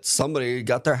real. That somebody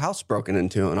got their house broken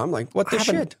into. And I'm like, what the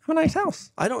shit? I have a nice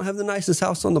house. I don't have the nicest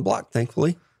house on the block,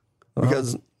 thankfully,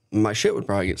 because my shit would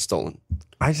probably get stolen.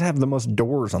 I just have the most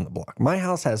doors on the block. My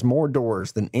house has more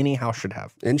doors than any house should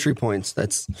have. Entry points.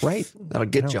 That's right. That'll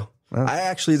get you. I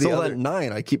actually at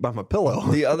 9 I keep by my pillow.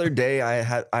 The other day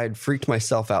I had freaked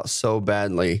myself out so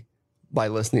badly by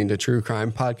listening to true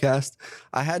crime podcast.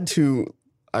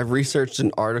 I researched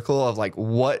an article of like,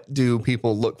 what do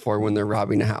people look for when they're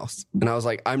robbing a house? And I was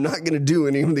like, I'm not going to do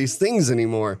any of these things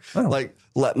anymore. Oh. Like,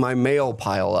 let my mail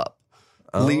pile up.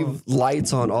 Oh. Leave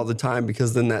lights on all the time,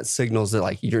 because then that signals that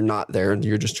like you're not there and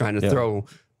you're just trying to throw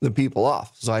the people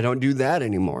off. So I don't do that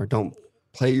anymore. Don't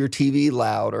play your TV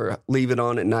loud or leave it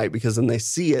on at night, because then they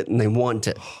see it and they want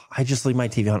it. I just leave my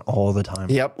TV on all the time.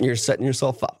 Yep. You're setting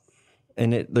yourself up.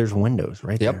 And there's windows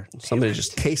right there. Somebody's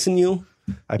just casing you.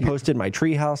 I posted my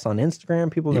treehouse on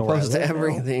Instagram. People know where I live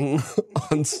everything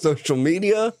on social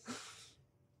media.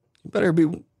 You better be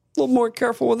a little more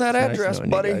careful with that address,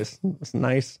 buddy. It's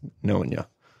nice knowing you.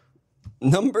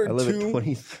 Number I live two. At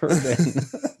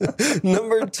 23rd.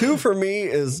 Number 2 for me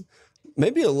is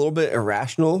maybe a little bit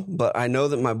irrational, but I know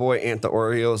that my boy Ant the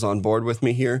Oreo is on board with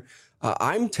me here.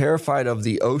 I'm terrified of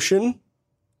the ocean.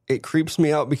 It creeps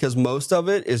me out because most of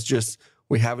it is just,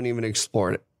 we haven't even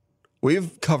explored it.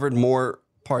 We've covered more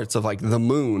parts of like the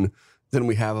moon than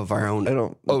we have of our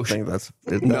own ocean.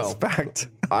 Think that's fact.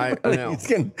 I know.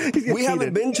 We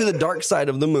haven't been to the dark side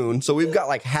of the moon, so we've got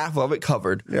like half of it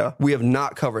covered. Yeah. We have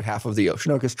not covered half of the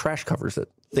ocean. No, because trash covers it.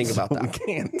 Think about that. We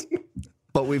can't.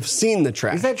 But we've seen the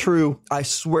trash. Is that true? I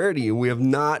swear to you, we have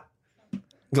not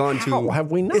gone How to.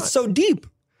 have we not? It's so deep.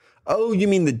 Oh, you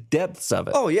mean the depths of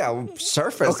it? Oh, yeah.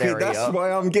 Surface area. That's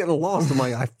why I'm getting lost. I'm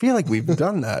like, I feel like we've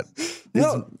done that.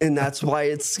 No, and that's why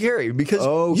it's scary, because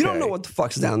you don't know what the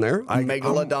fuck's down there.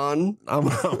 Megalodon.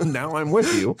 Now I'm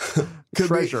with you.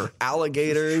 Treasure.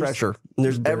 Alligators. Treasure.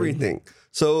 There's everything.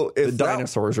 So if the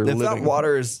dinosaurs are living. If that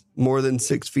water is more than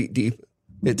 6 feet deep,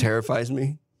 it terrifies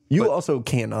me. You also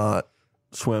cannot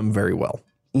swim very well.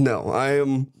 No,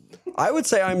 I would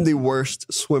say I'm the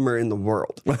worst swimmer in the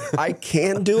world. I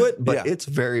can do it, but it's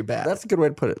very bad. That's a good way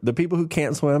to put it. The people who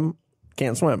can't swim,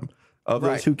 can't swim. Of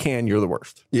those who can, you're the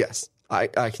worst. Yes. I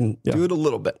can do it a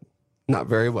little bit. Not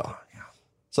very well.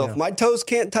 So if my toes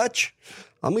can't touch,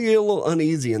 I'm going to get a little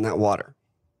uneasy in that water.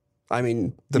 I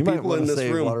mean, the people in this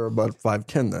room. Water about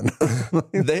 5'10"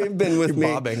 then. They've been with me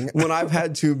when I've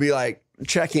had to be like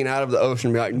checking out of the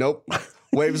ocean, be like, nope.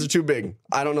 Waves are too big.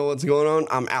 I don't know what's going on.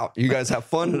 I'm out. You guys have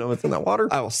fun. I don't know what's in that water.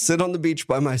 I will sit on the beach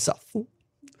by myself.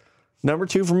 Number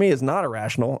 2 for me is not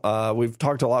irrational. We've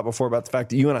talked a lot before about the fact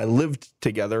that you and I lived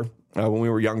together when we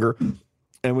were younger,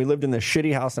 and we lived in this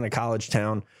shitty house in a college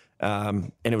town,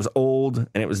 and it was old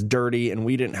and it was dirty, and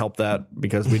we didn't help that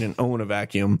because we didn't own a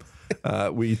vacuum.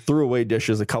 We threw away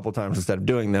dishes a couple times instead of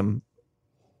doing them.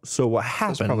 So what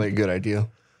happened? That's probably a good idea.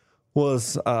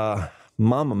 Was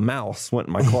Mama Mouse went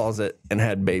in my closet and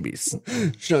had babies.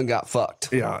 She done got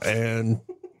fucked. Yeah, and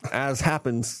as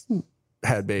happens,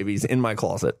 had babies in my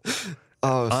closet.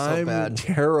 Oh, so I'm bad.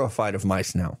 Terrified of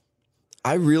mice now.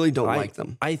 I really don't like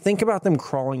them. I think about them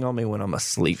crawling on me when I'm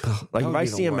asleep. Like if I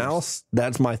see a mouse,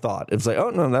 that's my thought. It's like, oh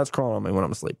no, that's crawling on me when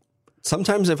I'm asleep.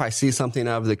 Sometimes if I see something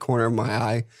out of the corner of my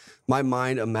eye, my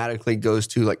mind automatically goes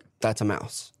to like, that's a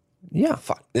mouse. Yeah.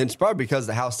 Fuck. And it's probably because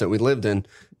the house that we lived in,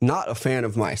 not a fan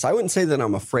of mice. I wouldn't say that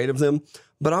I'm afraid of them,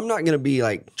 but I'm not going to be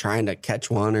like trying to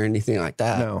catch one or anything like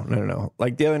that. No.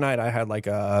 Like the other night I had like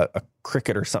a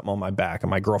cricket or something on my back, and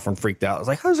my girlfriend freaked out. I was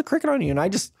like, how's a cricket on you? And I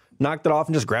just knocked it off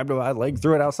and just grabbed it by the leg,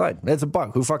 threw it outside. It's a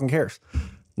bug. Who fucking cares?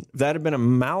 If that had been a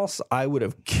mouse, I would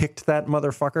have kicked that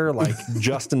motherfucker like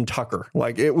Justin Tucker.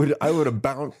 Like I would have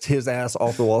bounced his ass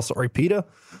off the wall. Sorry, PETA.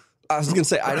 I was going to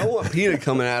say, I don't want PETA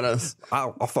coming at us.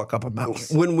 I'll fuck up a mouse.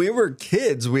 When we were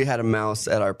kids, we had a mouse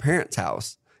at our parents'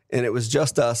 house, and it was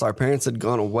just us. Our parents had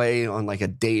gone away on like a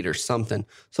date or something.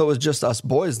 So it was just us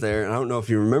boys there. And I don't know if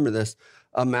you remember this.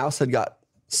 A mouse had got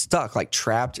stuck, like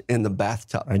trapped in the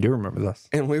bathtub. I do remember this.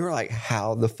 And we were like,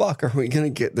 how the fuck are we going to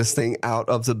get this thing out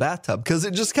of the bathtub? Because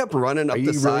it just kept running up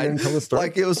the side.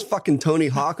 Like it was fucking Tony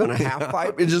Hawk on a half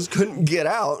pipe. It just couldn't get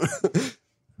out.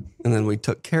 And then we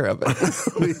took care of it.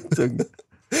 We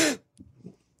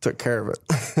took care of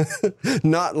it.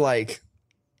 Not like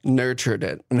nurtured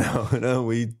it. No,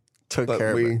 we took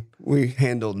care of it. We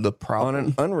handled the problem. On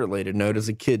an unrelated note, as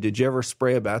a kid, did you ever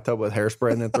spray a bathtub with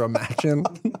hairspray and then throw a match in?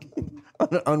 On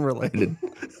an unrelated.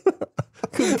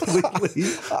 Completely.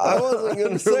 I wasn't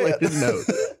going to say it. Note.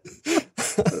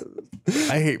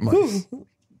 I hate mice.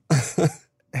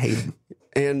 Hate them.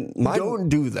 And don't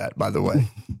do that, by the way,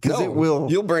 because it will.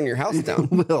 You'll burn your house down.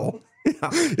 It will.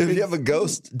 If you have a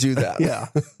ghost, do that. Yeah.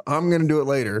 I'm going to do it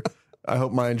later. I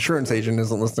hope my insurance agent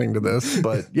isn't listening to this,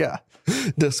 but yeah.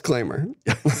 Disclaimer.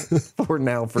 For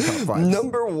now, for top 5.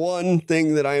 Number one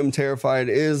thing that I am terrified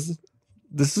is,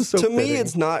 this is so to me,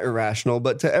 it's not irrational,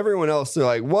 but to everyone else, they're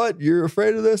like, what? You're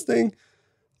afraid of this thing?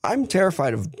 I'm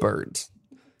terrified of birds.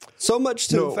 So much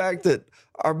to the fact that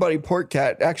our buddy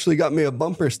Portcat actually got me a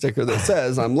bumper sticker that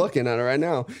says, I'm looking at it right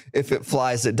now, if it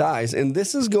flies, it dies. And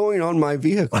this is going on my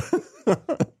vehicle.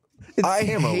 I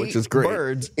camo, hate which is great.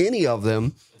 birds, any of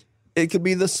them. It could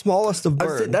be the smallest of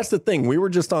birds. That's the thing. We were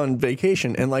just on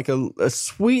vacation and like a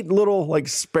sweet little like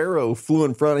sparrow flew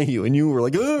in front of you and you were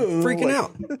like, freaking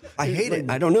out. I hate it.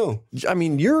 I don't know. I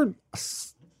mean, you're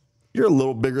a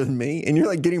little bigger than me and you're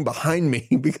like getting behind me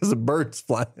because of birds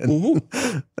flying.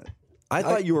 Mm-hmm. I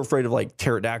thought you were afraid of like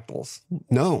pterodactyls.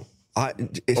 No.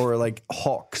 Or like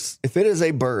hawks. If it is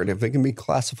a bird, if it can be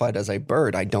classified as a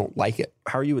bird, I don't like it.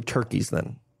 How are you with turkeys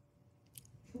then?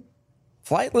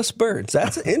 Flightless birds.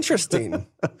 That's interesting.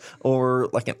 Or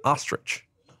like an ostrich.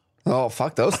 Oh,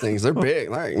 fuck those things. They're big,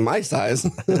 like my size.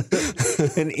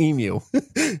 An emu.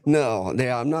 No,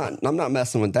 yeah, I'm not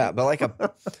messing with that. But like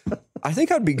I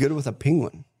think I'd be good with a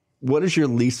penguin. What is your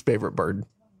least favorite bird?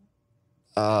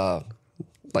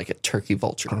 Like a turkey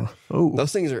vulture. Oh,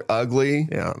 those things are ugly.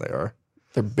 Yeah, they are.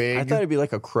 They're big. I thought it'd be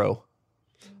like a crow.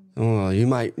 Oh, you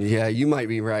might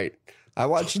be right. I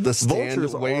watched The Stand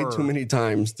Vultures way too many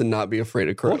times to not be afraid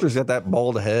of crows. Vulture's got that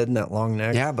bald head and that long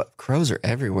neck. Yeah, but crows are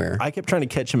everywhere. I kept trying to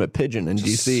catch him at Pigeon in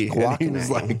DC, and he was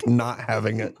like not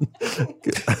having it.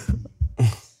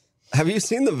 Have you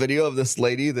seen the video of this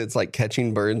lady that's like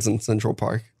catching birds in Central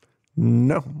Park?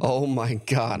 No. Oh my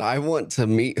God. I want to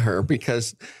meet her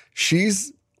because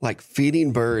she's like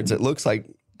feeding birds. It looks like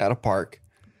at a park.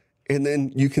 And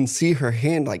then you can see her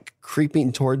hand like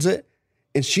creeping towards it.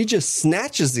 And she just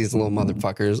snatches these little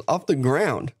motherfuckers off the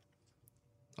ground.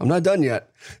 I'm not done yet.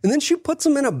 And then she puts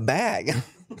them in a bag.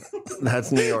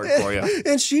 That's New York for you.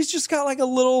 And she's just got like a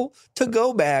little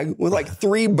to-go bag with like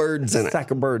 3 birds in it.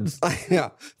 Sack of birds. Yeah.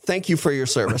 Thank you for your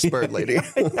service, bird lady.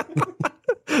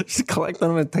 Just collect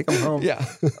them and take them home.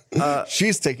 Yeah.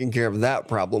 She's taking care of that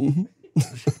problem.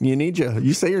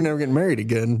 You say you're never getting married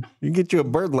again. You get you a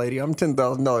bird lady. I'm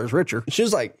 $10,000 richer.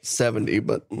 She's like 70,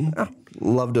 but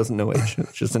love doesn't know age.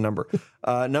 It's just a number.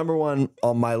 Number 1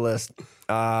 on my list.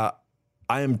 I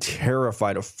am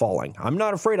terrified of falling. I'm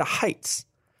not afraid of heights.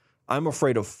 I'm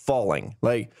afraid of falling.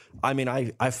 Like, I mean,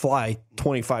 I fly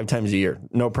 25 times a year.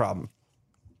 No problem.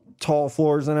 Tall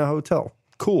floors in a hotel.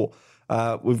 Cool.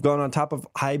 We've gone on top of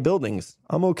high buildings.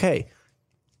 I'm okay.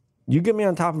 You get me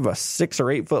on top of a 6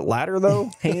 or 8 foot ladder,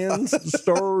 though, hands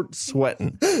start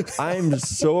sweating. I'm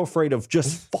so afraid of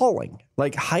just falling.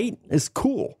 Like, height is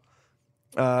cool.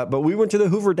 But we went to the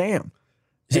Hoover Dam.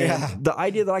 Yeah. The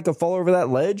idea that I could fall over that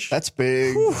ledge. That's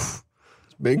big. It's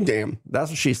big dam. That's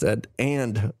what she said.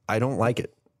 And I don't like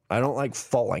it. I don't like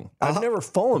falling. I've never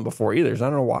fallen before either, so I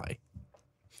don't know why.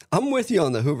 I'm with you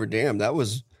on the Hoover Dam. It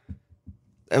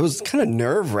was kind of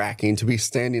nerve-wracking to be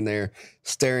standing there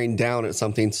staring down at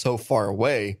something so far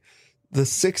away. The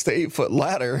 6 to 8 foot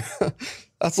ladder,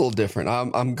 that's a little different.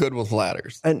 I'm good with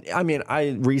ladders. And I mean,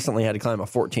 I recently had to climb a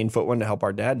 14-foot one to help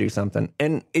our dad do something.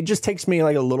 And it just takes me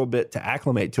like a little bit to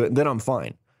acclimate to it. And then I'm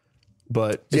fine.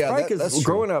 But it's probably because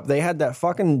growing up, they had that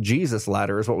fucking Jesus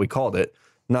ladder is what we called it.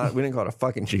 We didn't call it a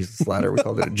fucking Jesus ladder. We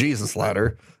called it a Jesus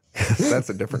ladder. That's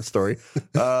a different story.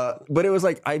 But it was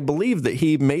like, I believe that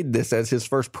he made this as his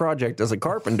first project as a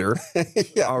carpenter,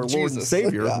 our Jesus. Lord and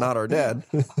Savior, not our dad.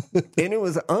 And it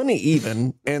was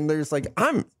uneven. And there's like,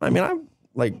 I'm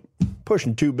like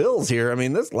pushing 2 bills here. I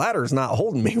mean, this ladder's not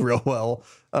holding me real well.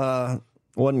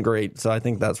 Wasn't great. So I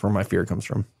think that's where my fear comes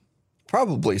from.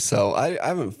 Probably so. I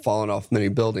haven't fallen off many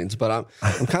buildings, but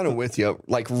I'm kind of with you.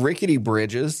 Like rickety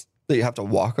bridges that you have to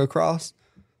walk across,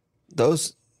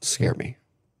 those scare me.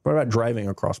 What about driving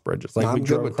across bridges? Like we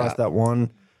drove across that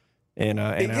one in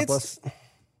Annapolis.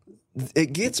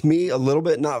 It gets me a little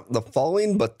bit, not the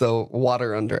falling, but the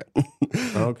water under it.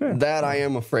 Okay. That I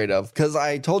am afraid of. Because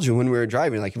I told you when we were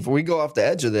driving, like if we go off the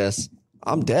edge of this,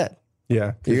 I'm dead.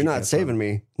 Yeah. You're not saving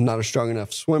me. I'm not a strong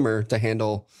enough swimmer to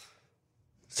handle.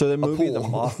 So the movie The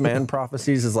Mothman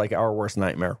Prophecies is like our worst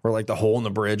nightmare, where like the hole in the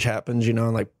bridge happens,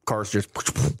 and like cars just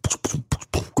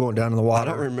going down in the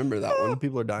water. I don't remember that one.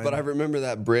 People are dying. But I remember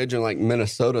that bridge in like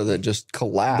Minnesota that just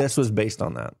collapsed. This was based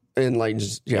on that. And like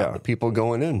just people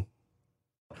going in.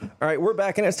 All right, we're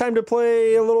back, and it's time to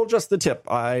play a little Just the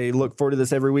Tip. I look forward to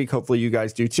this every week. Hopefully you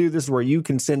guys do too. This is where you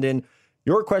can send in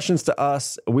your questions to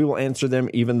us. We will answer them,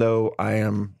 even though I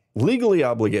am legally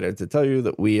obligated to tell you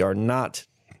that we are not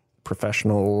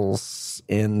professionals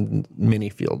in many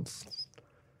fields.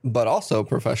 but also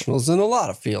professionals in a lot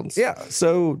of fields. Yeah.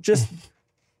 So just,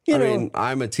 you know. I mean,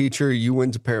 I'm a teacher. You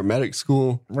went to paramedic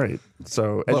school. Right.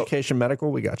 So education,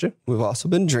 medical, we got you. We've also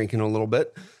been drinking a little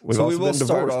bit. We've also been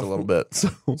divorced a little bit.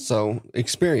 So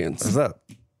experience. What's that?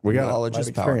 We got knowledge is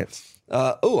experience.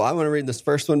 I want to read this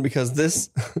first one because this,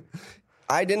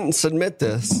 I didn't submit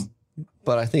this,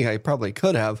 but I think I probably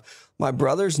could have. My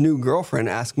brother's new girlfriend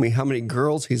asked me how many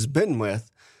girls he's been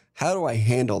with. How do I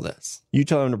handle this? You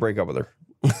tell him to break up with her.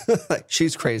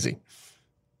 She's crazy.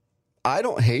 I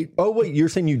don't hate. Oh, wait, you're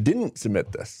saying you didn't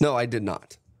submit this? No, I did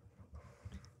not.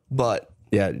 But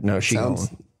yeah, no, she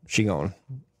going.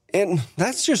 And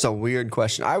that's just a weird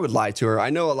question. I would lie to her. I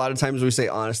know a lot of times we say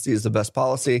honesty is the best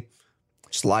policy.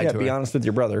 Just lie to her. Be honest with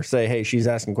your brother. Say, hey, she's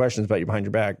asking questions about you behind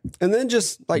your back. And then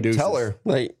just tell her,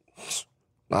 I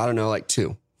don't know,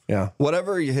 2. Yeah.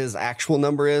 Whatever his actual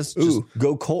number is. Ooh,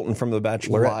 go Colton from The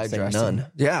Bachelorette. Say none.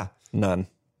 Yeah. None.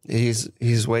 He's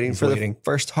waiting for the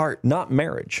first heart. Not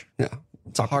marriage. Yeah.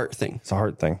 It's a heart thing. It's a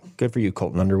heart thing. Good for you,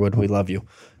 Colton Underwood. We love you.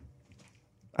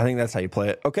 I think that's how you play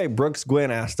it. Okay, Brooks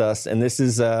Gwynn asked us, and this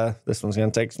one's going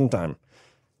to take some time.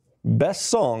 Best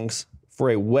songs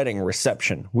for a wedding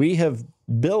reception. We have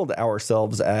billed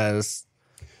ourselves as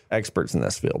experts in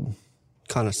this field.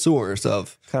 Connoisseurs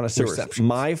of receptions.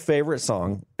 My favorite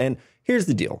song, and here's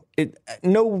the deal.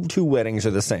 No two weddings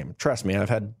are the same. Trust me, I've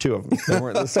had 2 of them. They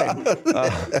weren't the same.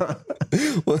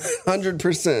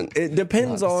 100%. It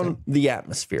depends on the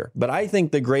atmosphere. But I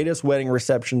think the greatest wedding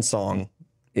reception song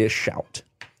is Shout.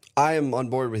 I am on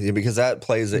board with you because that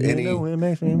plays at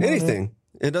anything.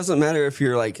 It doesn't matter if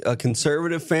you're like a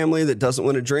conservative family that doesn't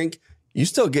want to drink. You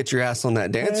still get your ass on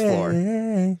that dance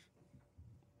floor.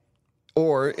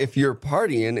 Or if you're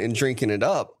partying and drinking it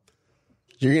up,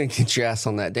 you're going to get your ass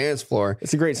on that dance floor.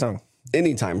 It's a great song.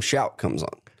 Anytime Shout comes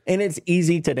on. And it's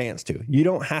easy to dance to. You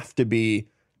don't have to be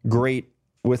great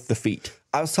with the feet.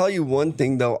 I'll tell you one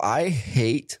thing, though, I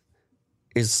hate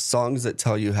is songs that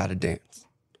tell you how to dance.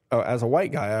 Oh, as a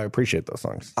white guy, I appreciate those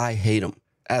songs. I hate them.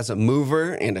 As a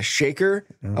mover and a shaker,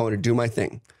 I want to do my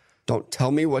thing. Don't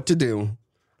tell me what to do.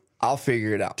 I'll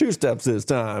figure it out. 2 steps this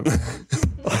time.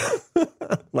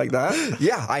 Like that?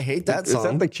 Yeah, I hate that song.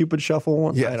 Is that the Cupid Shuffle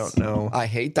one? Yes. I don't know. I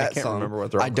hate that song. I can't remember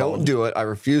what they're all I don't called. do it. I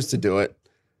refuse to do it.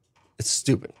 It's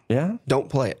stupid. Yeah? Don't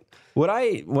play it. When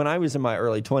I was in my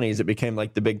early 20s, it became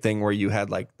like the big thing where you had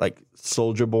like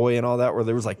Soulja Boy and all that, where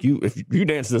there was like, if you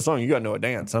dance to this song, you got to know a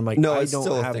dance. I'm like, no, I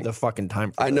don't have the fucking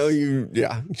time for this. I know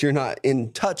you're not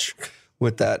in touch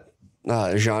with that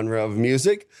genre of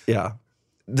music. Yeah.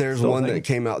 There's one that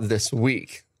came out this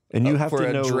week. And you have for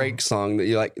to know a Drake song that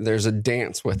you like. There's a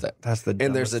dance with it. That's the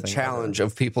and there's a challenge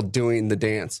of people doing the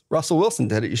dance. Russell Wilson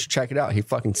did it. You should check it out. He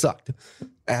fucking sucked,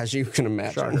 as you can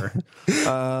imagine.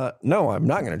 No, I'm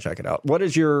not going to check it out. What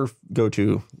is your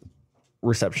go-to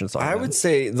reception song? I would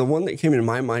say the one that came into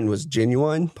my mind was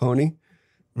Genuine Pony.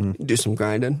 Do some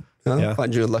grinding. Yeah.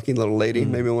 Find you a lucky little lady,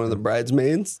 maybe one of the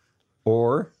bridesmaids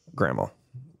or grandma.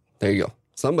 There you go.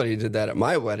 Somebody did that at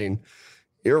my wedding.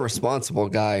 Irresponsible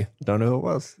guy. Don't know who it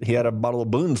was. He had a bottle of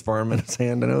Boone's Farm in his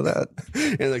hand. I know that.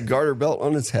 And a garter belt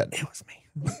on his head. It was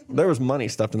me. There was money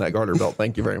stuffed in that garter belt.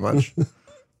 Thank you very much.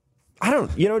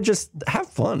 Just have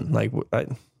fun. Like,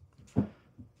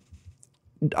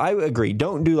 I agree.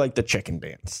 Don't do like the chicken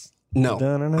dance. No.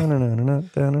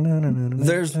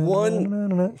 There's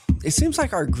one. It seems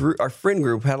like our friend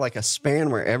group had like a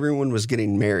span where everyone was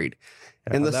getting married.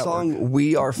 And the song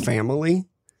We Are Family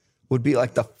would be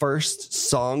like the first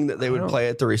song that they would play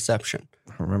at the reception.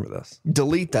 I remember this.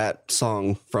 Delete that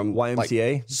song from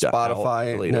YMCA,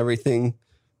 Spotify, and everything.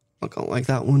 I don't like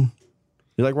that one.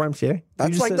 You like YMCA?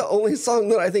 That's like the only song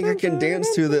that I think I can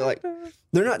dance to that like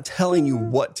they're not telling you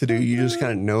what to do. You just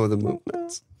kind of know the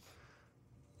movements.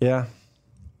 Yeah.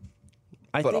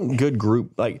 I think good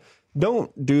group, like,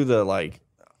 don't do the like,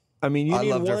 I mean, you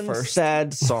need one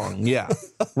sad song. Yeah.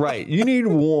 Right. You need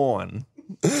one.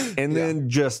 And then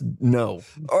just no.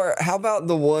 Or how about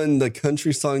the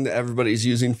country song that everybody's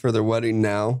using for their wedding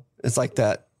now? It's like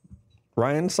that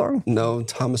Ryan song? No,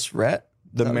 Thomas Rhett.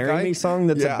 The Marry Me song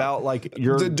that's about like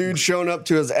the dude showing up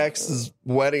to his ex's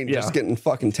wedding just getting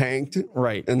fucking tanked.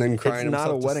 Right. And then crying It's not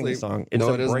a wedding song. It's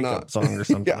a breakup song or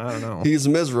something. I don't know. He's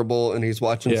miserable and he's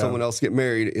watching someone else get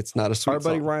married. It's not a sweet song. Our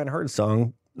buddy Ryan Hurd's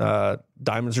song,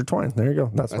 Diamonds Are Twined. There you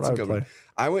go. That's what I would play.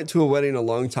 I went to a wedding a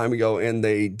long time ago and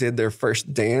they did their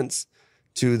first dance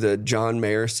to the John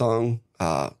Mayer song,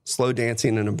 Slow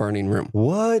Dancing in a Burning Room.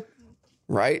 What?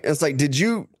 Right? It's like, did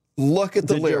you look at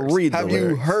the lyrics? Have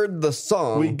you heard the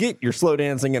song? We get your slow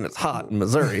dancing and it's hot in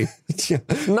Missouri.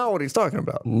 Not what he's talking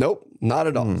about. Nope, not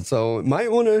at all. So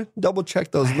might want to double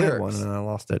check those lyrics. One and I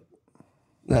lost it.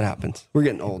 That happens. We're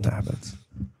getting old. That happens.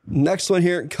 Next one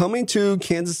here, coming to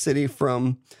Kansas City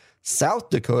from South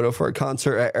Dakota for a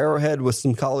concert at Arrowhead with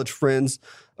some college friends,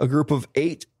 a group of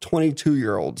 8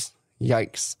 22-year-olds.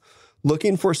 Yikes.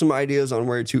 Looking for some ideas on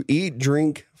where to eat,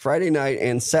 drink Friday night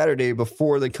and Saturday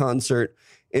before the concert.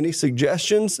 Any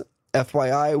suggestions?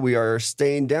 FYI, we are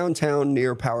staying downtown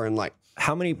near Power and Light.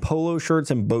 How many polo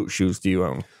shirts and boat shoes do you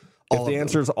own? If the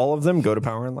answer is all of them, go to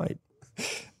Power and Light.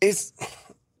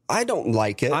 I don't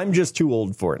like it. I'm just too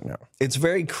old for it now. It's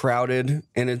very crowded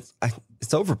and it's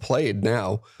overplayed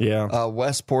now. Yeah.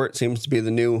 Westport seems to be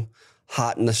the new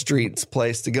hot in the streets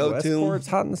place to go to. Westport's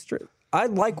hot in the street. I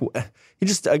like you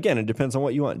just again. It depends on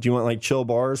what you want. Do you want like chill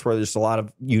bars where there's a lot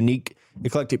of unique,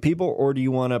 eclectic people, or do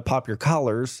you want to pop your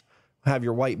collars, have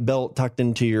your white belt tucked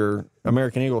into your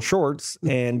American Eagle shorts,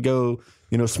 and go,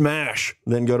 smash?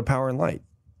 Then go to Power and Light.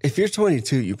 If you're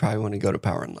 22, you probably want to go to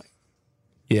Power and Light.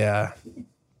 Yeah,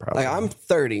 probably. Like I'm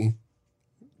 30,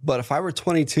 but if I were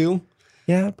 22,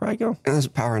 yeah, I'd probably go. That's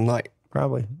Power and Light.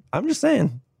 Probably. I'm just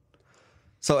saying.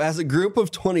 So as a group of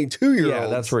 22-year-olds, yeah,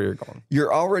 that's where you're going.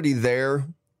 You're already there.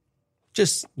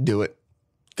 Just do it.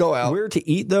 Go out. Where to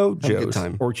eat though? Have a good Joe's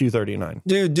time. or Q39.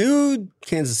 Dude,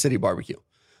 Kansas City barbecue.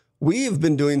 We have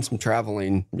been doing some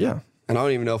traveling. Yeah. And I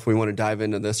don't even know if we want to dive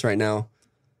into this right now.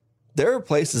 There are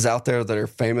places out there that are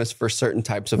famous for certain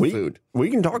types of food.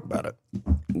 We can talk about it.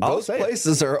 Those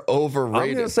places are overrated.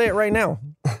 I'm going to say it right now.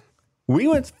 We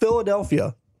went to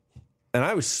Philadelphia, and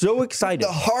I was so excited.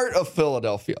 The heart of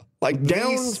Philadelphia. Like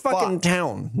down fucking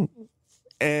town.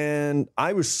 And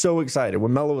I was so excited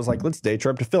when Mello was like, let's day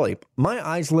trip to Philly. My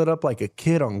eyes lit up like a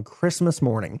kid on Christmas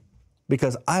morning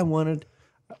because I wanted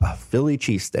a Philly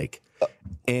cheesesteak.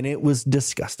 And it was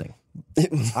disgusting.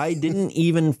 I didn't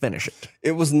even finish it.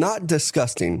 It was not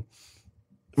disgusting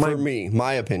for me,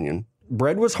 my opinion.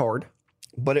 Bread was hard.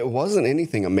 But it wasn't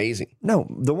anything amazing. No,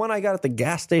 the one I got at the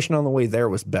gas station on the way there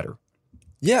was better.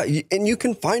 Yeah, and you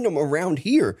can find them around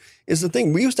here is the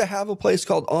thing. We used to have a place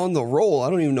called On the Roll. I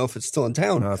don't even know if it's still in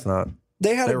town. No, it's not.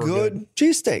 They had a good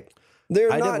cheesesteak.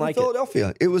 They're not in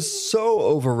Philadelphia. It was so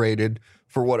overrated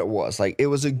for what it was. Like, it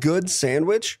was a good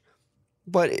sandwich,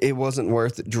 but it wasn't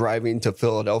worth driving to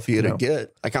Philadelphia to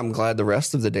get. Like, I'm glad the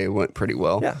rest of the day went pretty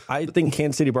well. Yeah, I think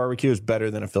Kansas City barbecue is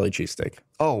better than a Philly cheesesteak.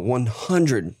 Oh,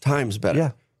 100 times better.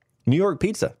 Yeah. New York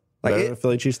pizza, better than a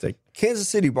Philly cheesesteak. Kansas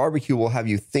City barbecue will have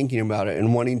you thinking about it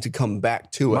and wanting to come back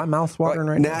to it. My mouth's watering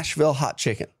right now. Nashville hot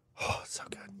chicken. Oh, it's so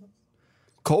good.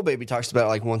 Cole Baby talks about it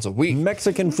like once a week.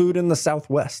 Mexican food in the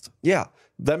Southwest. Yeah.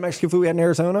 That Mexican food we had in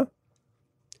Arizona.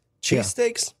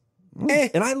 Cheesesteaks.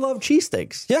 And I love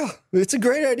cheesesteaks. Yeah. It's a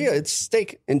great idea. It's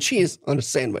steak and cheese on a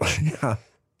sandwich. Yeah.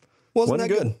 Wasn't that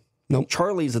good? Nope.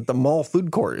 Charlie's at the mall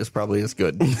food court is probably as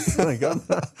good. Like,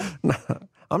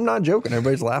 I'm not joking.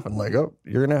 Everybody's laughing like, oh,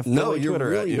 you're going to have Philly you're Twitter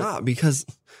really at you. not, because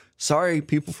sorry,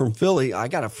 people from Philly. I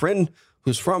got a friend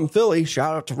who's from Philly.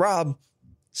 Shout out to Rob.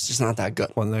 It's just not that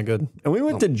good. Wasn't that good? And we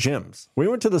went to gyms. We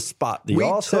went to the spot. We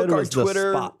all said it was the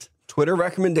spot. Twitter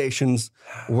recommendations,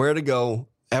 where to go.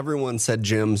 Everyone said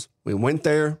gyms. We went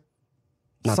there.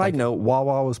 Side note,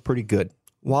 Wawa was pretty good.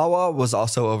 Wawa was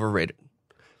also overrated.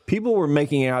 People were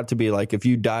making it out to be like if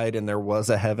you died and there was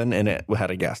a heaven and it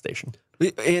had a gas station.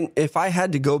 And if I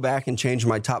had to go back and change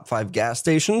my top 5 gas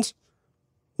stations,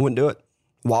 wouldn't do it.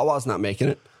 Wawa's not making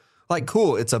it. Like,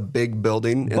 cool, it's a big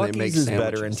building and Buc-ee's they make is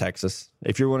sandwiches. better in Texas.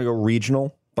 If you want to go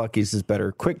regional, Buc-ee's is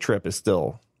better. Quick Trip is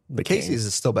still the king. Casey's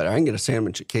is still better. I can get a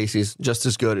sandwich at Casey's just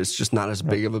as good. It's just not as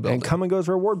big of a building. And Come and Go's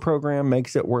reward program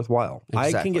makes it worthwhile.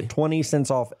 Exactly. I can get 20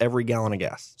 cents off every gallon of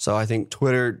gas. So I think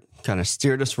Twitter kind of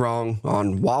steered us wrong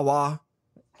on Wawa.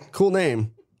 Cool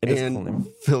name. It is a cool name.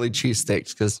 Philly cheesesteaks,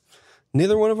 because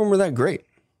neither one of them were that great.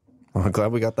 Well, I'm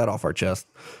glad we got that off our chest.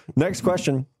 Next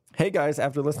question. Hey guys,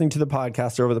 after listening to the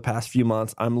podcast over the past few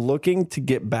months, I'm looking to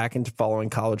get back into following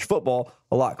college football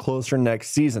a lot closer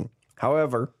next season.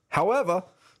 However,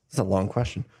 this is a long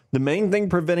question. The main thing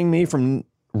preventing me from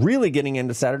really getting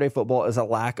into Saturday football is a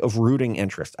lack of rooting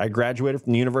interest. I graduated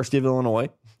from the University of Illinois.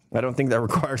 I don't think that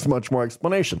requires much more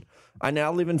explanation. I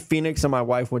now live in Phoenix and my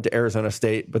wife went to Arizona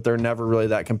State, but they're never really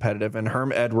that competitive, and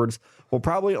Herm Edwards will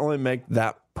probably only make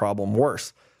that problem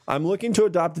worse. I'm looking to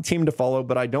adopt a team to follow,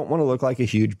 but I don't want to look like a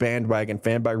huge bandwagon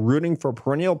fan by rooting for a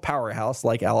perennial powerhouse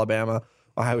like Alabama,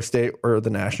 Ohio State, or the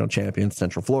national champion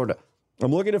Central Florida.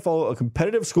 I'm looking to follow a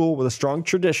competitive school with a strong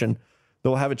tradition that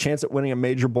will have a chance at winning a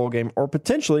major bowl game or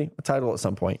potentially a title at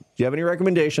some point. Do you have any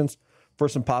recommendations for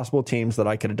some possible teams that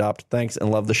I could adopt? Thanks and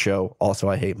love the show. Also,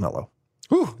 I hate Mello.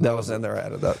 Whew, That was in there. I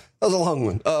added that. That was a long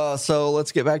one. So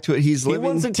let's get back to it. He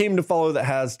wants a team to follow that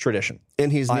has tradition.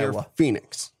 And he's near Iowa.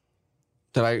 Phoenix.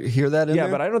 Did I hear that in there?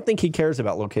 Yeah, but I don't think he cares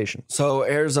about location. So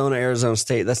Arizona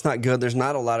State, that's not good. There's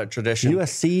not a lot of tradition.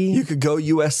 USC. You could go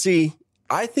USC.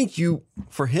 I think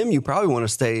for him, you probably want to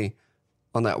stay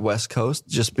on that West Coast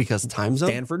just because time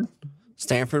zone.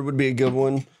 Stanford would be a good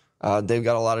one. They've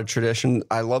got a lot of tradition.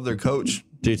 I love their coach.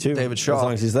 Do too. David Shaw. As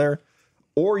long as he's there.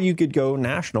 Or you could go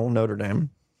national, Notre Dame.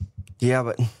 Yeah,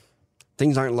 but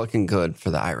things aren't looking good for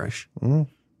the Irish. In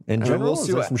general, is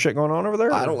there some shit going on over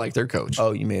there? I don't like their coach.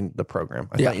 Oh, you mean the program.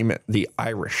 I thought you meant the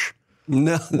Irish.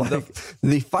 No,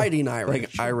 the fighting Irish.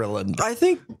 Like Ireland. I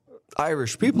think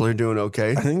Irish people are doing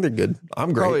okay. I think they're good.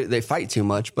 I'm great. Probably they fight too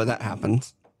much, but that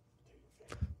happens.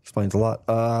 Explains a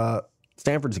lot.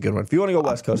 Stanford's a good one. If you want to go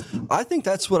West Coast. I think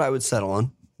that's what I would settle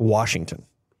on. Washington.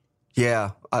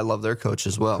 Yeah, I love their coach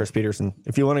as well. Chris Peterson.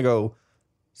 If you want to go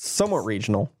somewhat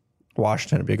regional,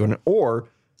 Washington would be a good one. Or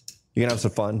you can have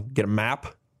some fun, get a map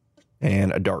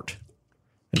and a dart,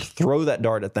 and throw that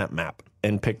dart at that map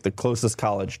and pick the closest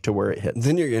college to where it hits.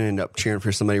 Then you're going to end up cheering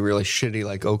for somebody really shitty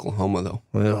like Oklahoma, though.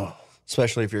 Ugh.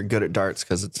 Especially if you're good at darts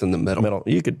because it's in the middle.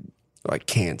 You could. Like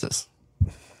Kansas.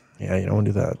 Yeah, you don't want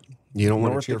to do that. You don't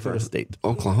want to cheer for State.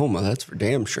 Oklahoma, that's for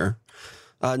damn sure.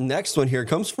 Next one here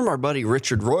comes from our buddy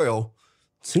Richard Royal.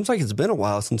 Seems like it's been a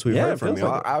while since we've heard from you.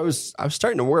 Like I was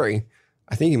starting to worry.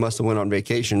 I think he must have went on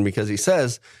vacation because he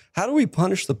says, how do we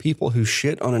punish the people who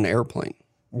shit on an airplane?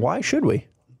 Why should we?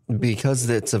 Because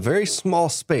it's a very small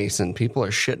space and people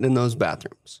are shitting in those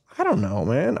bathrooms. I don't know,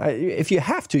 man. If you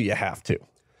have to, you have to.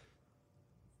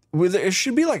 It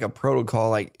should be like a protocol.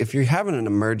 Like if you're having an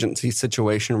emergency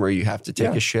situation where you have to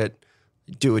take a shit,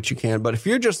 do what you can. But if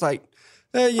you're just like,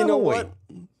 hey, you know what?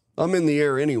 I'm in the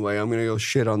air anyway. I'm going to go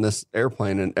shit on this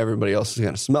airplane and everybody else is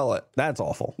going to smell it. That's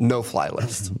awful. No fly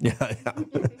list. Yeah.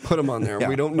 Put them on there.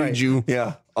 We don't need you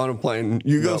on a plane.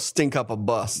 You go stink up a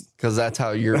bus because that's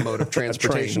how your mode of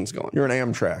transportation's going. You're an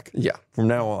Amtrak. Yeah. From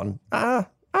now on. I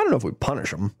don't know if we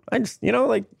punish them. I just,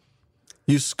 like.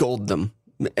 You scold them.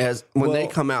 When they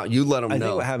come out, you let them know. I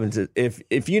think what happens is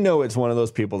if you know it's one of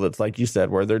those people that's like you said,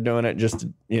 where they're doing it just,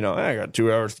 I got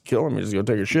 2 hours to kill them. You just go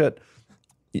take a shit.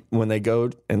 When they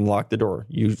go and lock the door,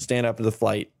 you stand up to the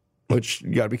flight, which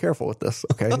you got to be careful with this,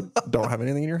 okay? Don't have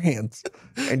anything in your hands.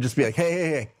 And just be like,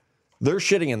 hey, they're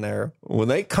shitting in there. When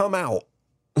they come out,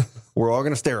 we're all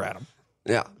going to stare at them.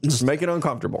 Yeah. Just make it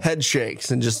uncomfortable. Head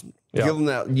shakes and just give them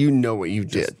that, what you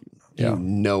did. You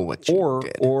know what you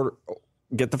did. Or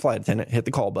get the flight attendant, hit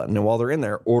the call button, and while they're in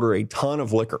there, order a ton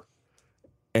of liquor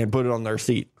and put it on their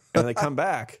seat. And they come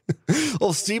back.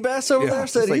 Old Seabass over there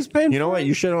said he's paying. You know what?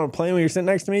 You shit on a plane when you're sitting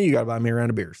next to me. You got to buy me a round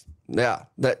of beers. Yeah,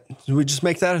 we just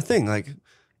make that a thing. Like,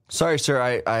 sorry,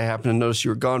 sir, I happen to notice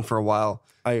you were gone for a while.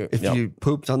 If you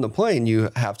pooped on the plane, you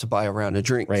have to buy a round of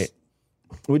drinks. Right.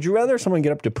 Would you rather someone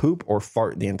get up to poop or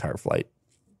fart the entire flight?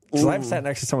 Because I've sat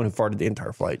next to someone who farted the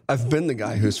entire flight. I've been the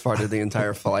guy who's farted the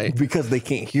entire flight. Because they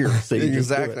can't hear. So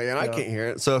exactly, and I can't hear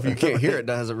it. So if you can't hear it,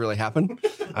 does it really happen?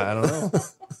 I don't know.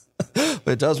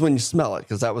 But it does when you smell it,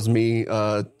 because that was me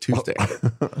Tuesday.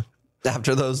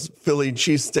 After those Philly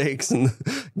cheesesteaks and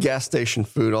gas station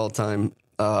food all the time.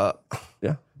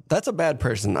 Yeah. That's a bad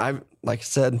person. Like I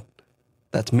said,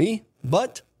 that's me.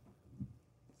 But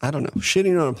I don't know.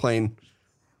 Shitting on a plane,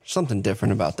 something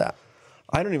different about that.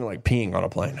 I don't even like peeing on a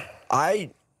plane.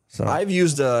 I've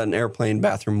used an airplane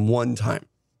bathroom one time,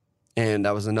 and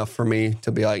that was enough for me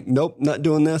to be like, nope, not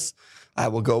doing this. I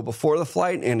will go before the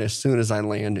flight, and as soon as I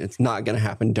land, it's not going to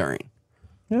happen during.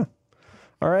 Yeah.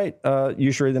 All right.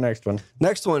 You should read the next one.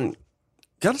 Next one,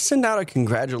 got to send out a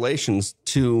congratulations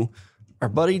to our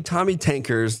buddy Tommy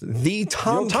Tankers, the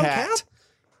Tomcat.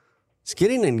 He's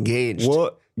getting engaged.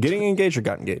 What? Getting engaged or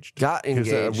got engaged? Got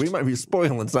engaged. We might be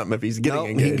spoiling something if he's getting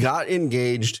engaged. He got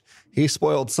engaged. He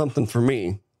spoiled something for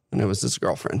me, and it was his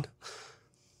girlfriend.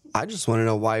 I just want to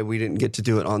know why we didn't get to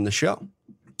do it on the show.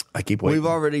 I keep waiting. We've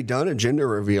already done a gender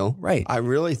reveal. Right. I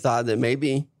really thought that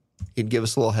maybe he'd give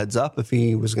us a little heads up if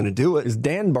he was going to do it. Is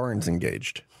Dan Barnes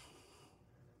engaged?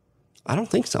 I don't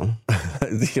think so.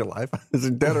 Is he alive? Is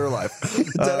he dead or alive?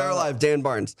 Dead or alive, Dan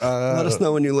Barnes. Let us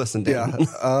know when you listen, Dan.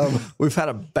 Yeah. We've had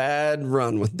a bad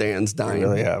run with Dan's dying. We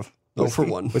really have. For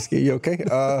one. Whiskey, you okay?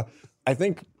 I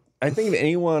think if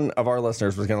any one of our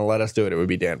listeners was going to let us do it, it would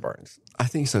be Dan Barnes. I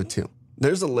think so, too.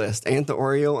 There's a list. Ant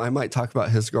Oreo, I might talk about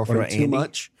his girlfriend too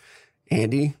much.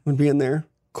 Andy would be in there.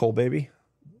 Cole Baby.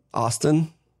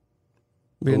 Austin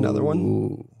would be another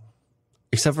one.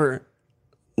 Except for,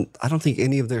 I don't think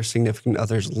any of their significant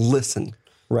others listen.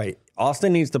 Right.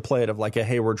 Austin needs to play it of like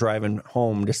hey, we're driving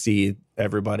home to see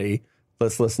everybody.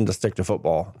 Let's listen to Stick to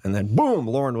Football. And then boom,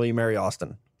 Lauren, will you marry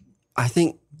Austin? I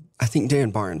think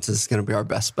Dan Barnes is going to be our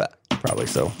best bet. Probably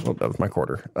so. Well, that was my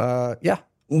quarter. Yeah.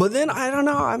 But then I don't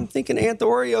know. I'm thinking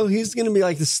Oreo, he's going to be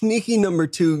like the sneaky number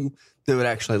 2 that would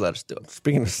actually let us do it.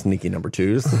 Speaking of sneaky number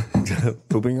 2s,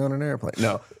 pooping on an airplane.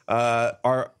 No.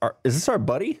 Is this our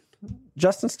buddy?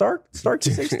 Justin Stark? Stark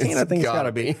 16? I think it's got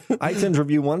to be. iTunes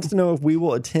Review wants to know if we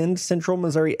will attend Central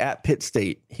Missouri at Pitt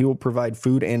State. He will provide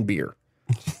food and beer.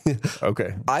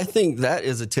 Okay. I think that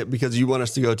is a tip because you want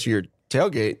us to go to your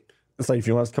tailgate. It's like if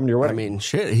you want us to come to your wedding. I mean,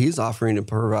 shit, he's offering to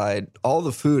provide all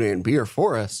the food and beer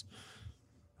for us.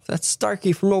 That's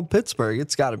Starkey from old Pittsburgh.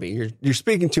 It's got to be. You're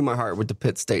speaking to my heart with the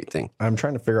Pitt State thing. I'm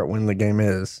trying to figure out when the game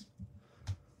is.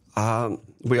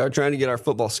 We are trying to get our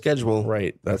football schedule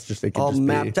right. That's just it could all just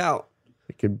mapped out.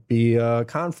 It could be a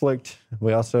conflict.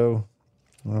 We also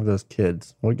have those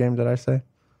kids. What game did I say?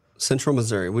 Central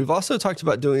Missouri. We've also talked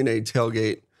about doing a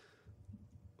tailgate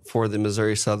for the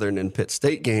Missouri Southern and Pitt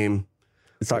State game.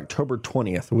 It's October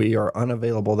 20th. We are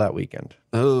unavailable that weekend.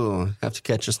 Oh, have to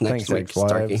catch us next week,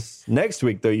 Starkey. Next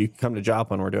week, though, you can come to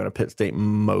Joplin. We're doing a Pitt State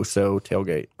Moso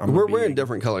tailgate. We're wearing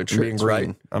different colored shirts,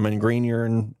 right? I'm in green. You're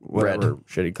in whatever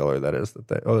shitty color that is.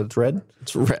 It's red?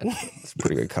 It's red. It's a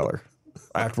pretty good color.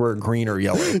 I have to wear green or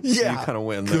yellow. Yeah. You kind of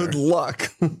win there. Good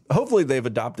luck. Hopefully, they've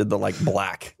adopted the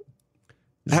black.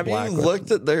 Have you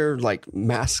looked at their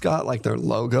mascot, their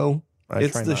logo?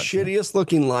 It's the shittiest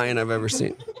looking lion I've ever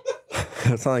seen.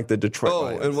 It's not like the Detroit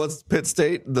Lions. And what's Pitt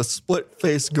State? The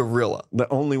split-faced gorilla. The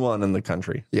only one in the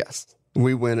country. Yes.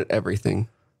 We win at everything.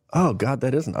 Oh, God,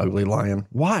 that is an ugly lion.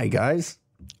 Why, guys?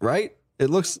 Right?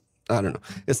 It looks, I don't know.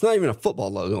 It's not even a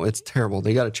football logo. It's terrible.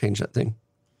 They got to change that thing.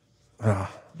 I'm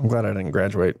glad I didn't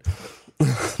graduate.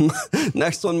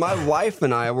 Next one, my wife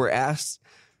and I were asked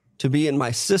to be in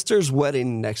my sister's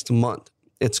wedding next month.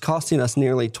 It's costing us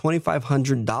nearly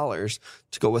 $2,500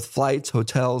 to go with flights,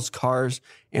 hotels, cars,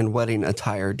 and wedding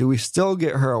attire. Do we still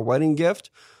get her a wedding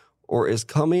gift, or is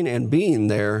coming and being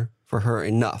there for her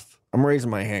enough? I'm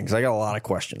raising my hand because I got a lot of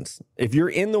questions. If you're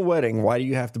in the wedding, why do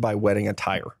you have to buy wedding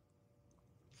attire?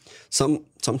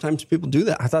 Sometimes people do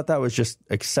that. I thought that was just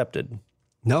accepted.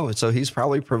 No, so he's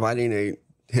probably providing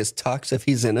his tux if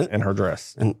he's in it. And her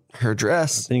dress. And her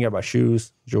dress. Then you got to buy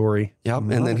shoes, jewelry. Yep,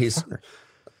 and then he's...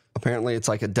 Apparently, it's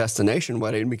like a destination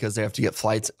wedding because they have to get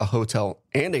flights, a hotel,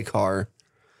 and a car.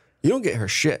 You don't get her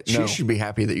shit. She should be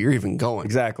happy that you're even going.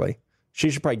 Exactly. She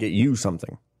should probably get you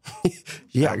something.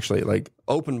 Yeah. Actually,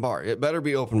 open bar. It better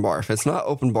be open bar. If it's not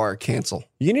open bar, cancel.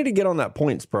 You need to get on that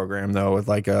points program, though, with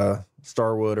a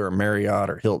Starwood or a Marriott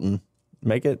or Hilton.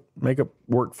 Make it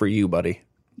work for you, buddy.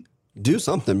 Do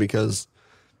something because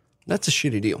that's a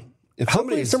shitty deal. If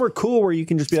somebody's somewhere cool where you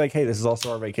can just be like, hey, this is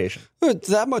also our vacation. It's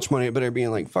that much money, it better be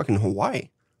in fucking Hawaii.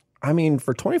 I mean,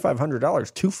 for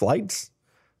 $2,500, 2 flights,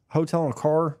 hotel and a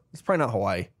car, it's probably not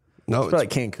Hawaii. No, it's probably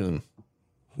Cancun.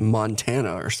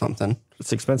 Montana or something.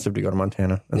 It's expensive to go to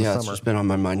Montana in the summer. It's just been on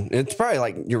my mind. It's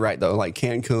probably you're right though,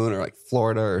 Cancun or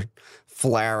Florida or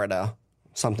Florida,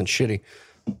 something shitty.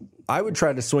 I would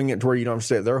try to swing it to where you don't have to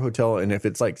stay at their hotel, and if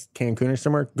it's Cancun or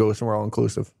somewhere, go somewhere all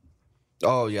inclusive.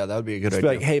 Oh, yeah, that would be a good idea.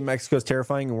 idea. Be hey, Mexico's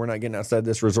terrifying, and we're not getting outside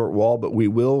this resort wall, but we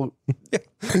will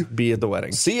be at the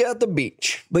wedding. See you at the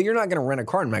beach. But you're not going to rent a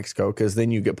car in Mexico because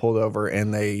then you get pulled over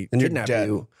and they kidnap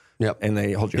you. Yep. And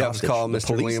they hold you hostage. You have to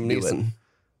call Mr. Liam Neeson.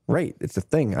 Right. It's a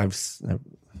thing. I've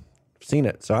seen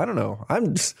it. So I don't know. I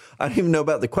don't even know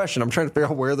about the question. I'm trying to figure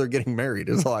out where they're getting married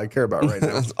is all I care about right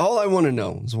now. That's all I want to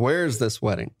know is where's this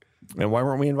wedding? And why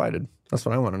weren't we invited? That's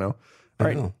what I want to know. All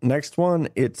right, next one.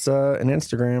 It's an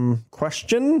Instagram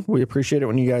question. We appreciate it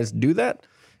when you guys do that.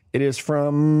 It is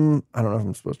from, I don't know if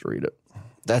I'm supposed to read it.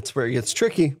 That's where it gets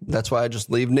tricky. That's why I just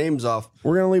leave names off.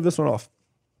 We're going to leave this one off.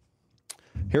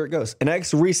 Here it goes. An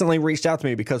ex recently reached out to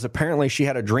me because apparently she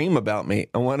had a dream about me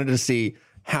and wanted to see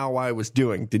how I was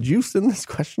doing. Did you send this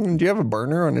question? Do you have a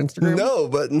burner on Instagram? No,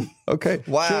 but okay.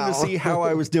 Wow. She wanted to see how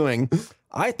I was doing.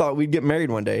 I thought we'd get married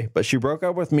one day, but she broke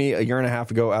up with me a year and a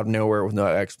half ago out of nowhere with no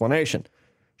explanation.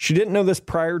 She didn't know this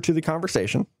prior to the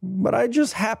conversation, but I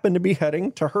just happened to be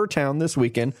heading to her town this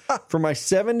weekend for my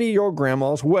 70-year-old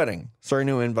grandma's wedding. Sorry,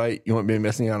 no invite. You won't be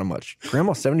missing out on much.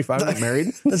 Grandma's 75 and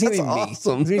married? That's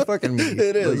awesome. He's fucking me.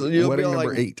 It is. You'll wedding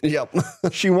number 8. Yep.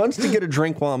 She wants to get a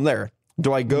drink while I'm there.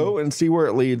 Do I go and see where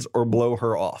it leads or blow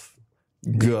her off?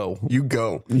 Go. You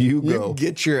go. You go. You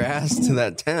get your ass to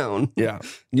that town. Yeah.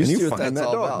 You see what that's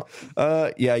all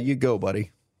about. Yeah, you go,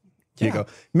 buddy. You go.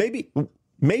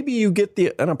 Maybe you get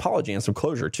an apology and some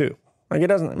closure too. It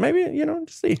doesn't, maybe,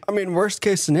 just see. I mean, worst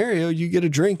case scenario, you get a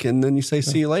drink and then you say,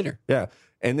 see you later. Yeah.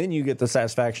 And then you get the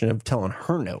satisfaction of telling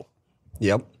her no.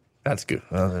 Yep. That's good.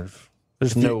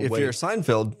 There's no way. If you're a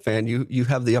Seinfeld fan, you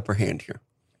have the upper hand here.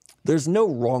 There's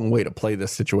no wrong way to play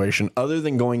this situation other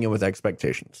than going in with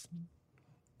expectations.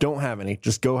 don't have any.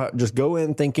 Just go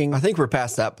in thinking. I think we're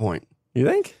past that point. You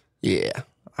think? Yeah.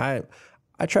 I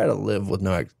try to live with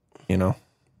no,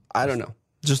 I don't know.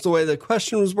 Just the way the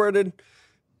question was worded,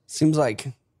 seems like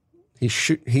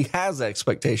he has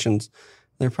expectations.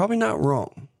 They're probably not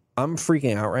wrong. I'm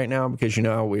freaking out right now because we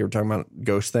were talking about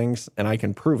ghost things, and I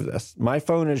can prove this. My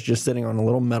phone is just sitting on a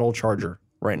little metal charger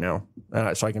right now,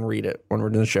 so I can read it when we're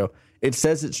doing the show. It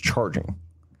says it's charging.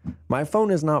 My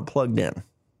phone is not plugged in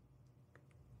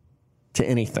to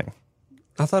anything.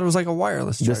 I thought it was like a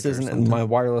wireless charger. This isn't. My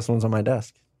wireless one's on my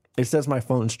desk. It says my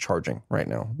phone's charging right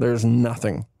now. There's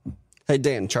nothing. Hey,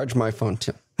 Dan, charge my phone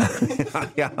too.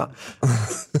 Yeah.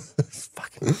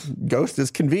 Fucking ghost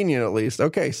is convenient at least.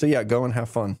 Okay, so yeah, go and have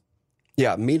fun.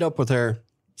 Yeah, meet up with her.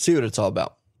 See what it's all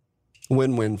about.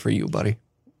 Win-win for you, buddy.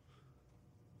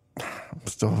 I'm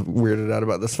still weirded out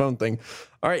about this phone thing.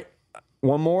 All right,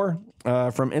 one more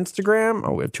from Instagram.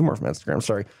 Oh, we have two more from Instagram.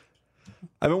 Sorry.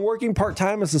 I've been working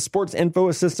part-time as a sports info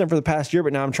assistant for the past year,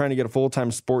 but now I'm trying to get a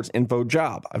full-time sports info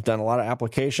job. I've done a lot of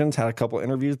applications, had a couple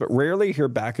interviews, but rarely hear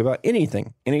back about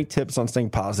anything. Any tips on staying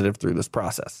positive through this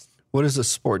process? What is a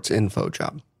sports info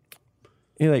job?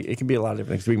 It can be a lot of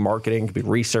different things. It could be marketing, it could be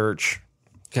research.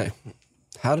 Okay.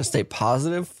 How to stay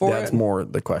positive for That's more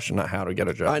the question, not how to get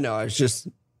a job. I know. I was just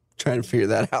trying to figure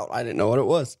that out. I didn't know what it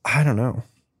was. I don't know.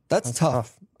 That's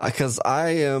tough. Because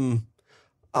I'm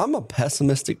a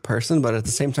pessimistic person, but at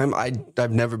the same time,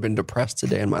 I've never been depressed a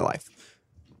day in my life,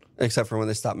 except for when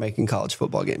they stopped making college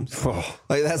football games.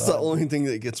 That's the only thing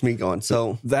that gets me going.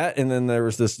 So that, and then there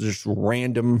was this just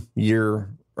random year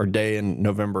or day in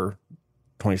November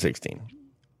 2016.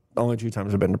 Only 2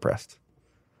 times I've been depressed.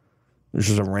 It was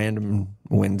just a random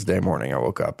Wednesday morning. I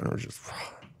woke up and was just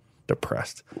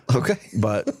depressed. Okay.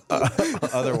 But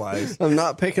otherwise, I'm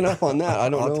not picking up on that. I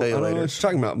don't know. Tell you I don't later. know what you're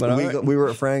talking about. But we were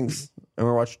at Frank's and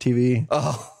we were watching TV.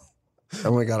 Oh,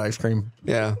 and we got ice cream.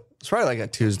 Yeah. It's probably like a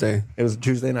Tuesday. It was a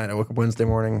Tuesday night. I woke up Wednesday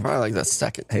morning. Probably like the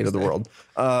second. Hated the world.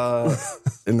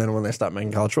 And then when they stopped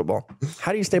making college football.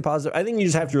 How do you stay positive? I think you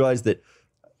just have to realize that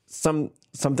some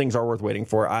things are worth waiting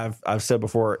for. I've said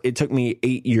before, it took me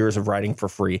 8 years of writing for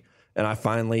free. And I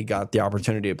finally got the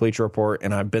opportunity at Bleacher Report,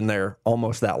 and I've been there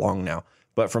almost that long now.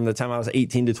 But from the time I was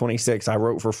 18 to 26, I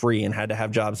wrote for free and had to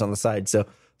have jobs on the side. So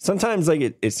sometimes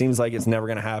it seems like it's never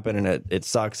going to happen, and it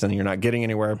sucks, and you're not getting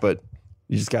anywhere. But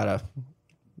you just gotta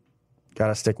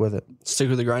stick with it. Stick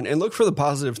with the grind and look for the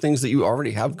positive things that you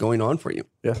already have going on for you.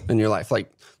 Yeah. In your life.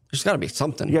 Like, there's got to be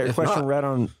something. You got your question read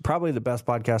on probably the best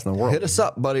podcast in the world. Hit us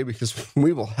up, buddy, because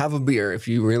we will have a beer if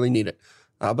you really need it.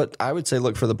 But I would say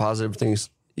look for the positive things.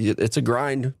 It's a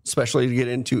grind, especially to get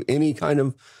into any kind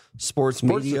of sports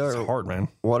media. It's hard, man.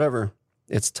 Whatever.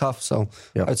 It's tough. So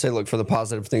I'd say look for the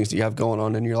positive things that you have going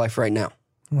on in your life right now.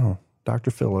 Oh,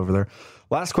 Dr. Phil over there.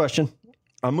 Last question.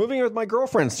 I'm moving in with my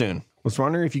girlfriend soon. Was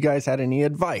wondering if you guys had any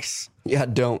advice. Yeah,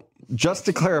 don't. Just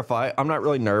to clarify, I'm not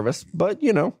really nervous, but,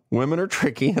 women are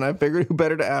tricky, and I figured who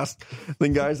better to ask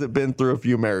than guys that have been through a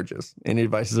few marriages. Any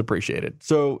advice is appreciated.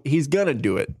 So he's going to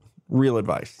do it. Real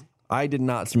advice. I did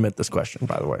not submit this question,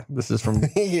 by the way. This is from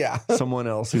someone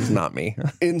else who's not me.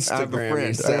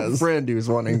 Instagram, I have a friend who's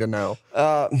wanting to know.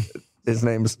 His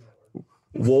name's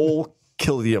Wool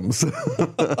Killiams.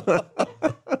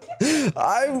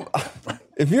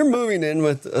 If you're moving in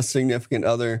with a significant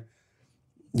other,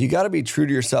 you got to be true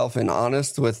to yourself and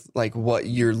honest with like what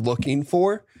you're looking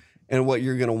for and what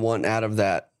you're going to want out of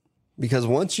that. Because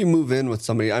once you move in with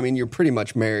somebody, I mean, you're pretty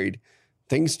much married.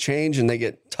 Things change and they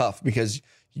get tough because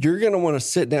you're going to want to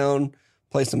sit down,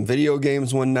 play some video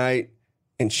games one night,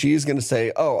 and she's going to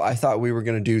say, oh, I thought we were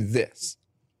going to do this.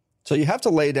 So you have to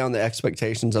lay down the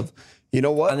expectations of, you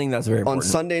know what? I think that's very important. On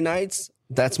Sunday nights,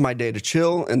 that's my day to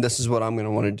chill, and this is what I'm going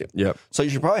to want to do. Yep. So you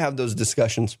should probably have those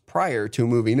discussions prior to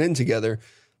moving in together,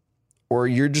 or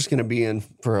you're just going to be in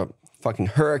for a fucking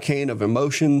hurricane of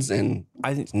emotions, and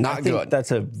I think good.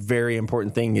 That's a very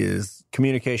important thing is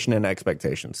communication and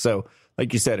expectations. So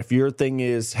like you said, if your thing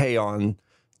is, hey, on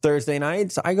Thursday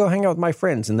nights, I go hang out with my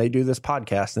friends and they do this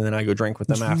podcast and then I go drink with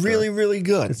them after. Really, really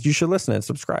good. You should listen and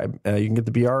subscribe. You can get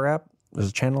the BR app. There's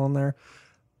a channel on there.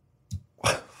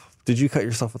 Did you cut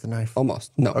yourself with a knife?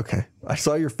 Almost. No. Okay. I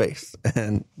saw your face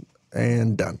and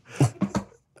done.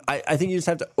 I think you just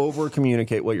have to over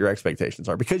communicate what your expectations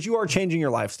are because you are changing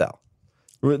your lifestyle.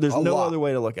 There's no other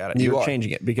way to look at it. You're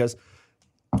changing it because,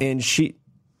 and she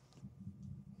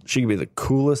could be the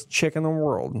coolest chick in the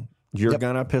world. You're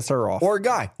gonna piss her off, or a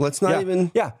guy. Let's not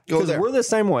even go there. We're the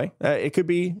same way. It could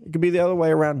be the other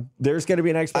way around. There's gonna be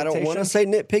an expectation. I don't want to say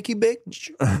nitpicky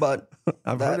bitch, but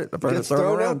I've heard it. I've heard it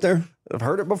thrown out there. I've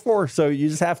heard it before. So you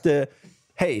just have to,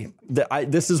 hey,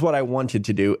 this is what I wanted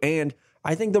to do, and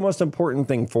I think the most important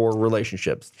thing for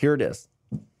relationships, here it is.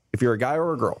 If you're a guy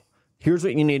or a girl, here's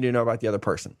what you need to know about the other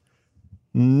person.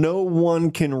 No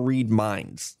one can read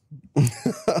minds.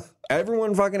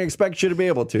 Everyone fucking expects you to be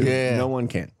able to. Yeah. No one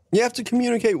can. You have to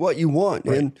communicate what you want.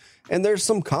 Right. And there's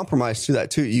some compromise to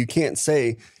that too. You can't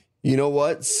say, you know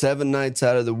what, 7 nights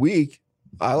out of the week,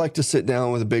 I like to sit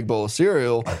down with a big bowl of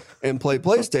cereal and play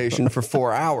PlayStation for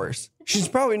 4 hours. She's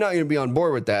probably not going to be on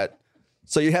board with that.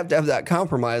 So you have to have that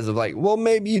compromise of like, well,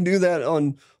 maybe you do that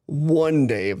on one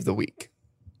day of the week.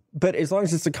 But as long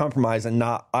as it's a compromise and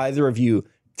not either of you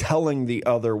telling the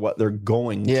other what they're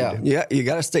going to do. Yeah, you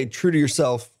got to stay true to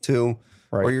yourself too,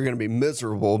 Right. or you're going to be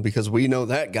miserable because we know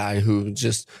that guy who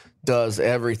just does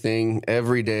everything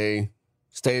every day,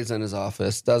 stays in his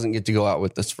office, doesn't get to go out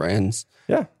with his friends.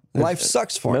 Yeah. Life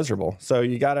sucks for him. Miserable. So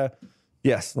you got to,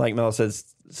 yes, like Mel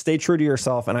says, stay true to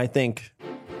yourself. And I think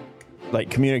like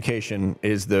communication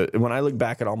is when I look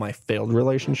back at all my failed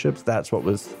relationships, that's what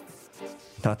was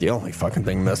not the only fucking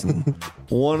thing missing.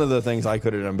 One of the things I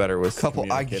could have done better was Couple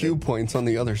IQ points on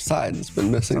the other side has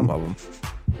been missing. Some of them.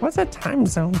 What's that time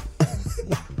zone?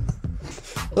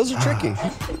 Those are tricky.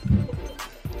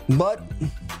 But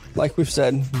like we've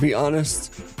said, be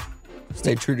honest,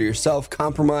 stay true to yourself,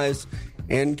 compromise,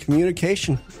 and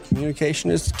communication.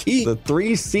 Communication is key. The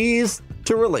 3 C's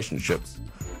to relationships.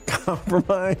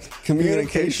 Compromise,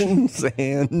 communications,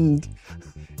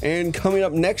 And coming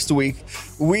up next week,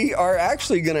 we are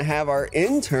actually going to have our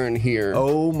intern here.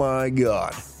 Oh my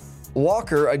God.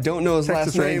 Walker, I don't know his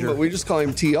Texas last name, Ranger. but we just call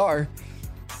him TR.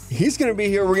 He's going to be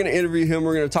here. We're going to interview him.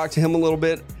 We're going to talk to him a little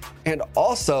bit. And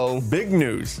also, Big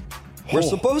news. we're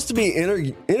supposed to be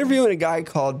interviewing a guy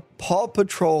called Paw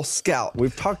Patrol Scout.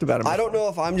 We've talked about him. I don't know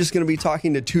if I'm just going to be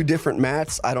talking to 2 different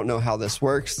Matts. I don't know how this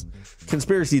works.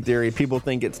 Conspiracy theory. People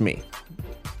think it's me.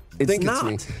 It's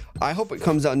not. It's me. I hope it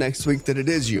comes out next week that it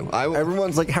is you.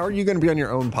 Everyone's like, how are you going to be on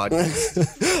your own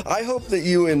podcast? I hope that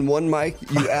you in one mic,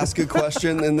 you ask a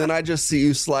question and then I just see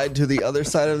you slide to the other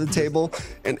side of the table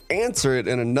and answer it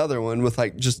in another one with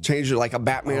like, just change it like a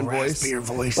Batman voice. raspier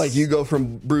voice. Like you go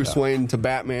from Bruce Wayne to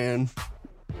Batman.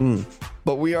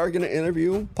 But we are going to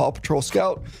interview Paw Patrol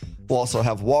Scout. We'll also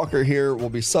have Walker here. We'll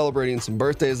be celebrating some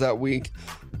birthdays that week.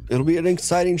 It'll be an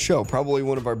exciting show, probably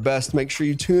one of our best. Make sure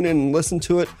you tune in and listen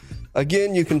to it.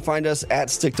 Again, you can find us at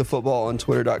StickToFootball on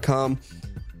Twitter.com.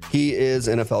 He is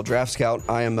NFL Draft Scout.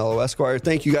 I am Mello Esquire.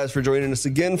 Thank you guys for joining us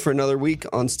again for another week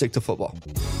on Stick to Football.